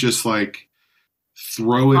shouldn't just like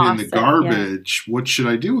throw it in the garbage. Yeah. What should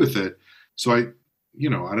I do with it? So I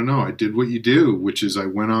don't know. I did what you do, which is I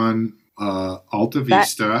went on Alta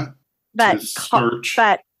Vista to search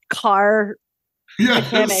that car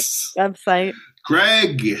mechanic website.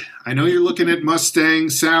 Greg, I know you're looking at Mustang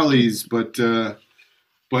Sally's, but so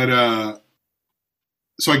I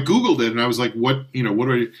Googled it and I was like, what do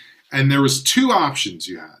I do? And there was two options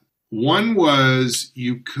you had. One was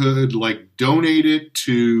you could like donate it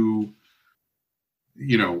to,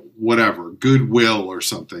 whatever, Goodwill or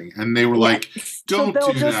something. And they were like, don't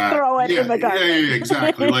do just that. Throw it in the garbage. Yeah,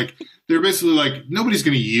 exactly. Like they're basically like, nobody's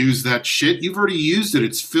going to use that shit. You've already used it.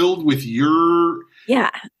 It's filled with your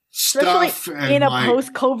stuff. Especially in a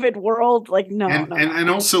post-COVID world, like no. And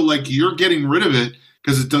also like you're getting rid of it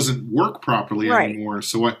because it doesn't work properly anymore.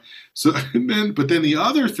 But then the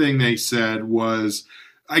other thing they said was,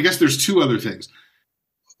 I guess there's two other things.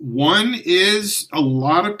 One is a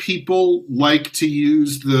lot of people like to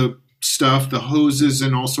use the stuff, the hoses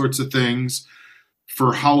and all sorts of things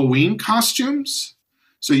for Halloween costumes.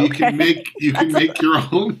 So you can make your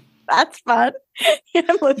own. That's fun. You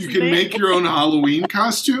can make your own Halloween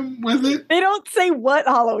costume with it. They don't say what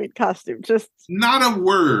Halloween costume, just not a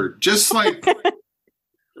word. Just like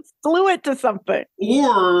glue it to something.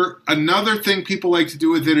 Or another thing people like to do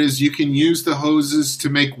with it is you can use the hoses to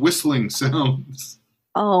make whistling sounds.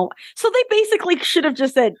 Oh, so they basically should have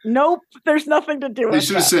just said, nope, there's nothing to do with it. They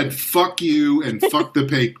should have said, fuck you and fuck the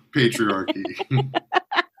patriarchy.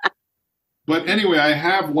 But anyway, I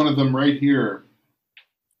have one of them right here.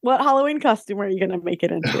 What Halloween costume are you going to make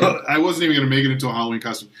it into? I wasn't even going to make it into a Halloween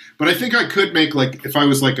costume. But I think I could make, like, if I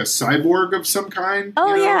was like a cyborg of some kind.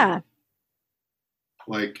 Oh, yeah.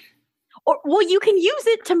 Like... Well, you can use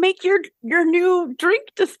it to make your new drink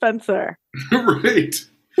dispenser. Right.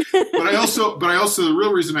 But I also the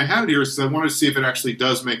real reason I have it here is I wanted to see if it actually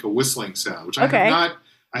does make a whistling sound, which I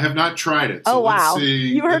have not tried it. So wow.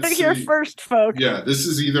 You heard it here first, folks. Yeah, this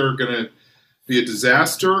is either going to be a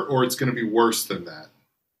disaster or it's going to be worse than that.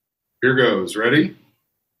 Here goes. Ready?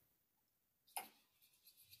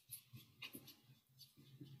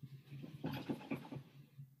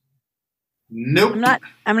 Nope.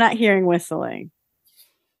 I'm not hearing whistling.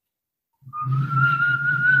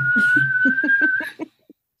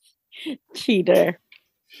 Cheater.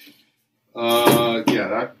 I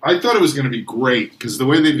thought it was going to be great because the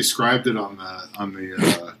way they described it on the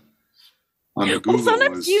Google. Well,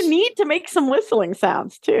 sometimes you need to make some whistling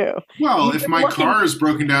sounds too. Well, if my car is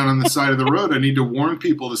broken down on the side of the road, I need to warn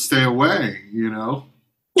people to stay away.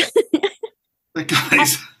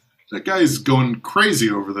 That guy's going crazy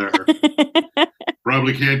over there.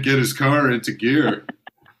 Probably can't get his car into gear.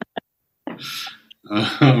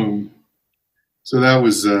 So that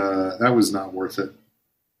was not worth it.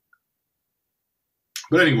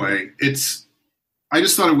 But anyway, I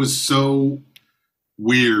just thought it was so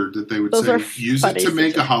weird that they would say use it to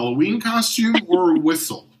make a Halloween costume or a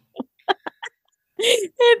whistle.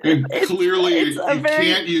 And clearly you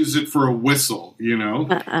can't use it for a whistle,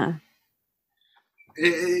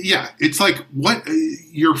 It's like, what?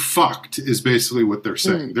 You're fucked is basically what they're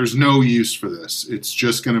saying. There's no use for this. It's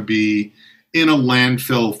just going to be in a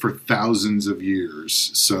landfill for thousands of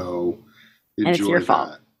years. So enjoy and it's your that.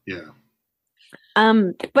 Fault. Yeah.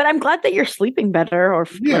 But I'm glad that you're sleeping better or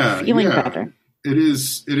feeling better. It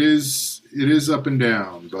is up and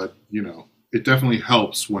down, but it definitely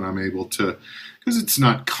helps when I'm able to, because it's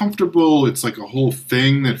not comfortable. It's like a whole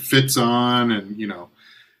thing that fits on, and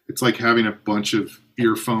it's like having a bunch of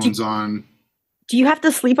earphones on. Do you have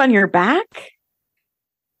to sleep on your back?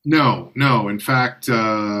 No. In fact,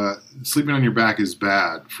 sleeping on your back is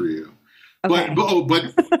bad for you. Okay.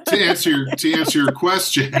 But to answer your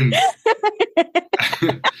question,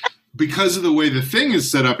 because of the way the thing is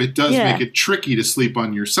set up, it does make it tricky to sleep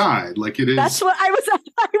on your side. Like it is. That's what I was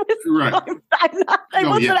right. I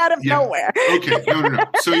wasn't out of nowhere. Okay, no.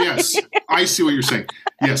 So yes, I see what you're saying.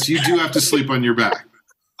 Yes, you do have to sleep on your back.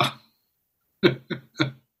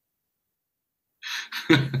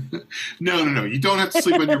 No. You don't have to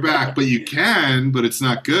sleep on your back, but you can. But it's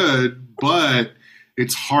not good. But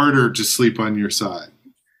it's harder to sleep on your side.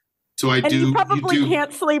 So I And do. you probably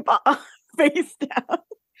can't sleep face down.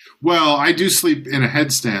 Well, I do sleep in a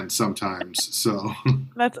headstand sometimes. So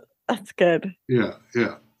that's good. Yeah.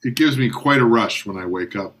 It gives me quite a rush when I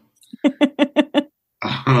wake up.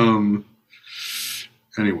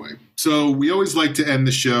 Anyway, so we always like to end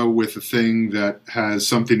the show with a thing that has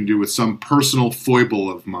something to do with some personal foible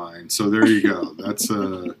of mine. So there you go. That's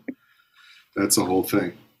a whole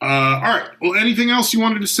thing. All right. Well, anything else you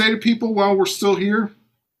wanted to say to people while we're still here?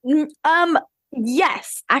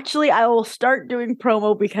 Yes. Actually, I will start doing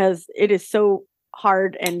promo because it is so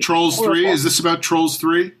hard and Trolls horrible. 3? Is this about Trolls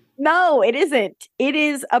 3? No, it isn't. It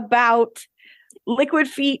is about Liquid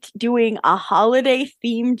Feet doing a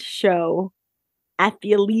holiday-themed show at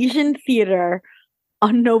the Elysian Theater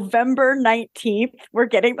on November 19th. We're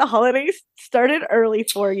getting the holidays started early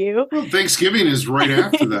for you. Well, Thanksgiving is right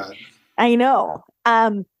after that. I know.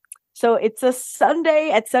 So it's a Sunday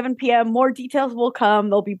at 7 p.m. More details will come.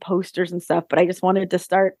 There'll be posters and stuff, but I just wanted to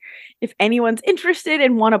start. If anyone's interested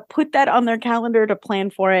and want to put that on their calendar to plan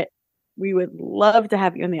for it, we would love to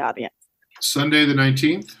have you in the audience. Sunday the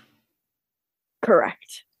 19th?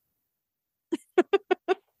 Correct.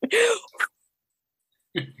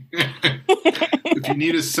 If you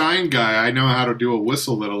need a sign guy, I know how to do a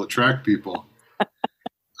whistle that'll attract people.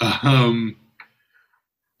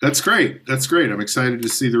 That's great. I'm excited to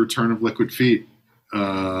see the return of Liquid Feet.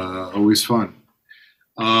 Always fun.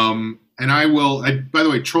 And I will. By the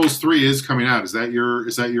way, Trolls 3 is coming out. Is that your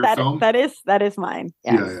film? That is mine.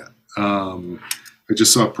 Yes. Yeah. I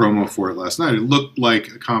just saw a promo for it last night. It looked like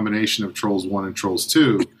a combination of Trolls 1 and Trolls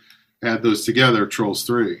 2. Add those together, Trolls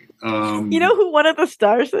 3. You know who one of the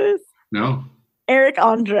stars is? No. Eric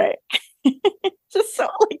Andre. Just so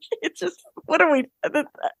like it's just what are we?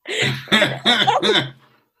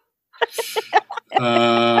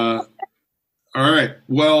 All right.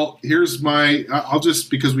 Well, here's I'll just,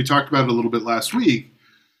 because we talked about it a little bit last week,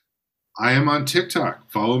 I am on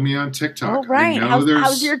TikTok. Follow me on TikTok. Oh, right.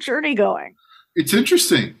 How's your journey going? It's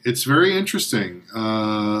interesting. It's very interesting.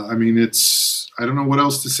 I don't know what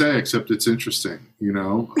else to say except it's interesting, you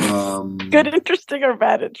know. Good interesting or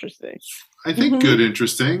bad interesting? I think good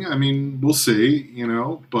interesting. I mean, we'll see, you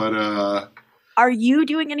know, but are you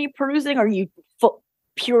doing any perusing or are you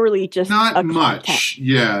purely just not much? Content?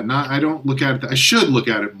 Yeah, I don't look at it. I should look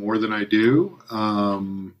at it more than I do.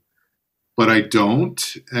 But I don't,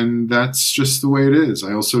 and that's just the way it is.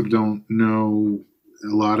 I also don't know a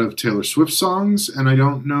lot of Taylor Swift songs, and I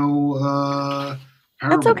don't know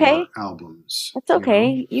Paramore albums. That's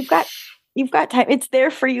okay. You know? You've got time. It's there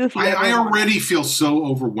for you if you. I already feel so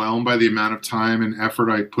overwhelmed by the amount of time and effort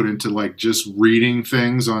I put into like just reading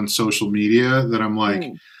things on social media that I'm like,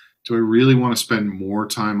 do I really want to spend more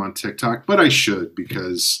time on TikTok? But I should,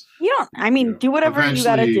 because you don't. I mean, do whatever you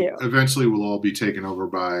got to do. Eventually, we'll all be taken over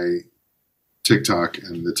by TikTok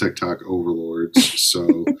and the TikTok overlords.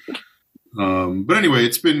 So, but anyway,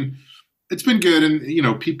 it's been good. And, you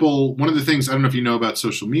know, people, one of the things, I don't know if you know about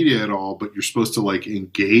social media at all, but you're supposed to like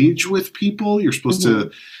engage with people. You're supposed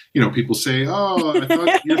to, you know, people say, oh, I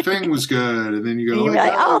thought your thing was good. And then you go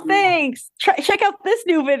like, oh, thanks. Check out this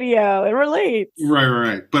new video. It relates.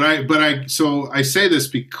 Right. So I say this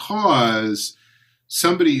because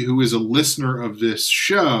somebody who is a listener of this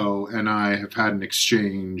show and I have had an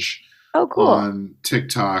exchange on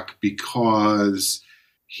TikTok because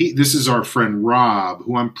this is our friend Rob,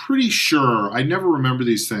 who I'm pretty sure, I never remember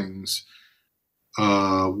these things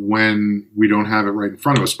when we don't have it right in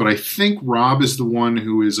front of us, but I think Rob is the one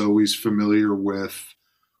who is always familiar with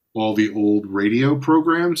all the old radio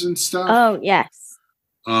programs and stuff. Oh, yes.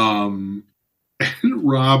 And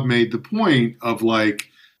Rob made the point of like,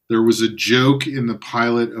 there was a joke in the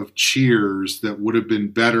pilot of Cheers that would have been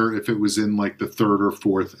better if it was in like the third or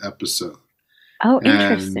fourth episode. Oh,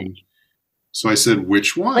 interesting. And so I said,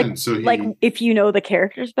 which one? Like if you know the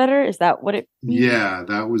characters better, is that what it means? Yeah,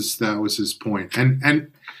 that was his point.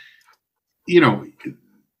 And you know,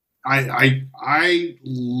 I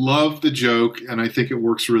love the joke and I think it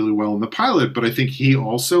works really well in the pilot, but I think he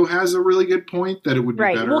also has a really good point that it would be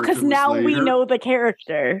better. Well, because now we know the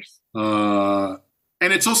characters.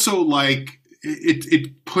 And it's also like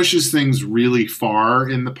it pushes things really far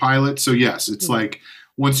in the pilot. So yes, it's like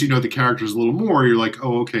once you know the characters a little more, you're like,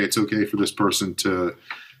 oh, okay, it's okay for this person to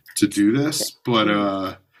do this. But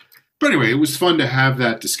anyway, it was fun to have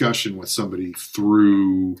that discussion with somebody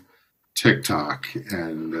through TikTok,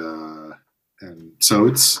 and so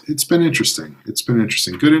it's been interesting. It's been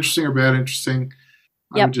interesting. Good interesting or bad interesting?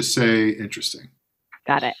 I would just say interesting.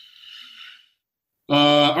 Got it.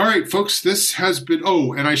 All right, folks, this has been,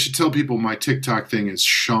 and I should tell people my TikTok thing is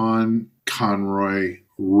Sean Conroy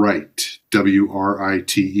Wright.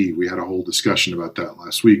 WRITE. We had a whole discussion about that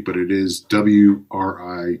last week, but it is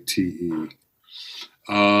WRITE.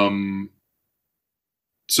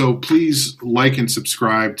 So please like and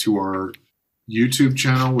subscribe to our YouTube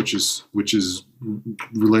channel, which is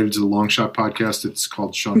related to the Long Shot podcast. It's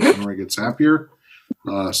called Sean Conroy Gets Happier.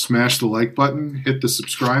 Smash the like button, hit the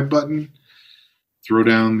subscribe button, throw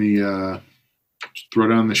down the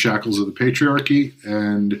shackles of the patriarchy,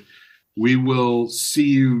 and we will see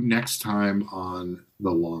you next time on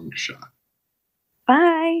The Long Shot.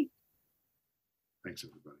 Bye. Thanks,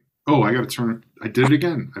 everybody. Oh, I got to turn it. I did it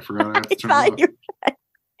again. I forgot I have to turn it off.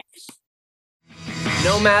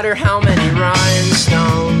 No matter how many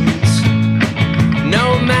rhinestones,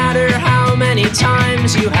 no matter how many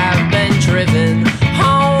times you have been driven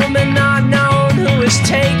home and not known who was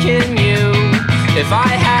taking you. If I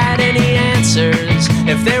had any answers,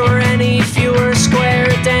 if there were any fewer square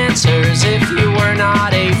dancers, if you were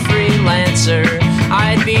not a freelancer,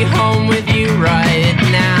 I'd be home with you right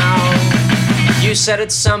now. You said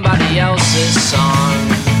it's somebody else's song,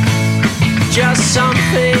 just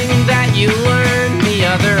something that you learned the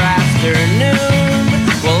other afternoon.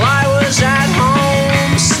 Well, I was at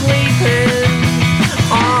home sleeping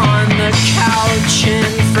on the couch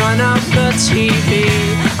in front of the TV.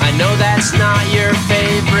 I know that's not your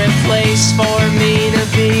favorite place for me to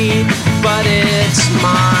be, but it's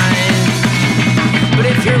mine. But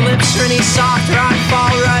if your lips are any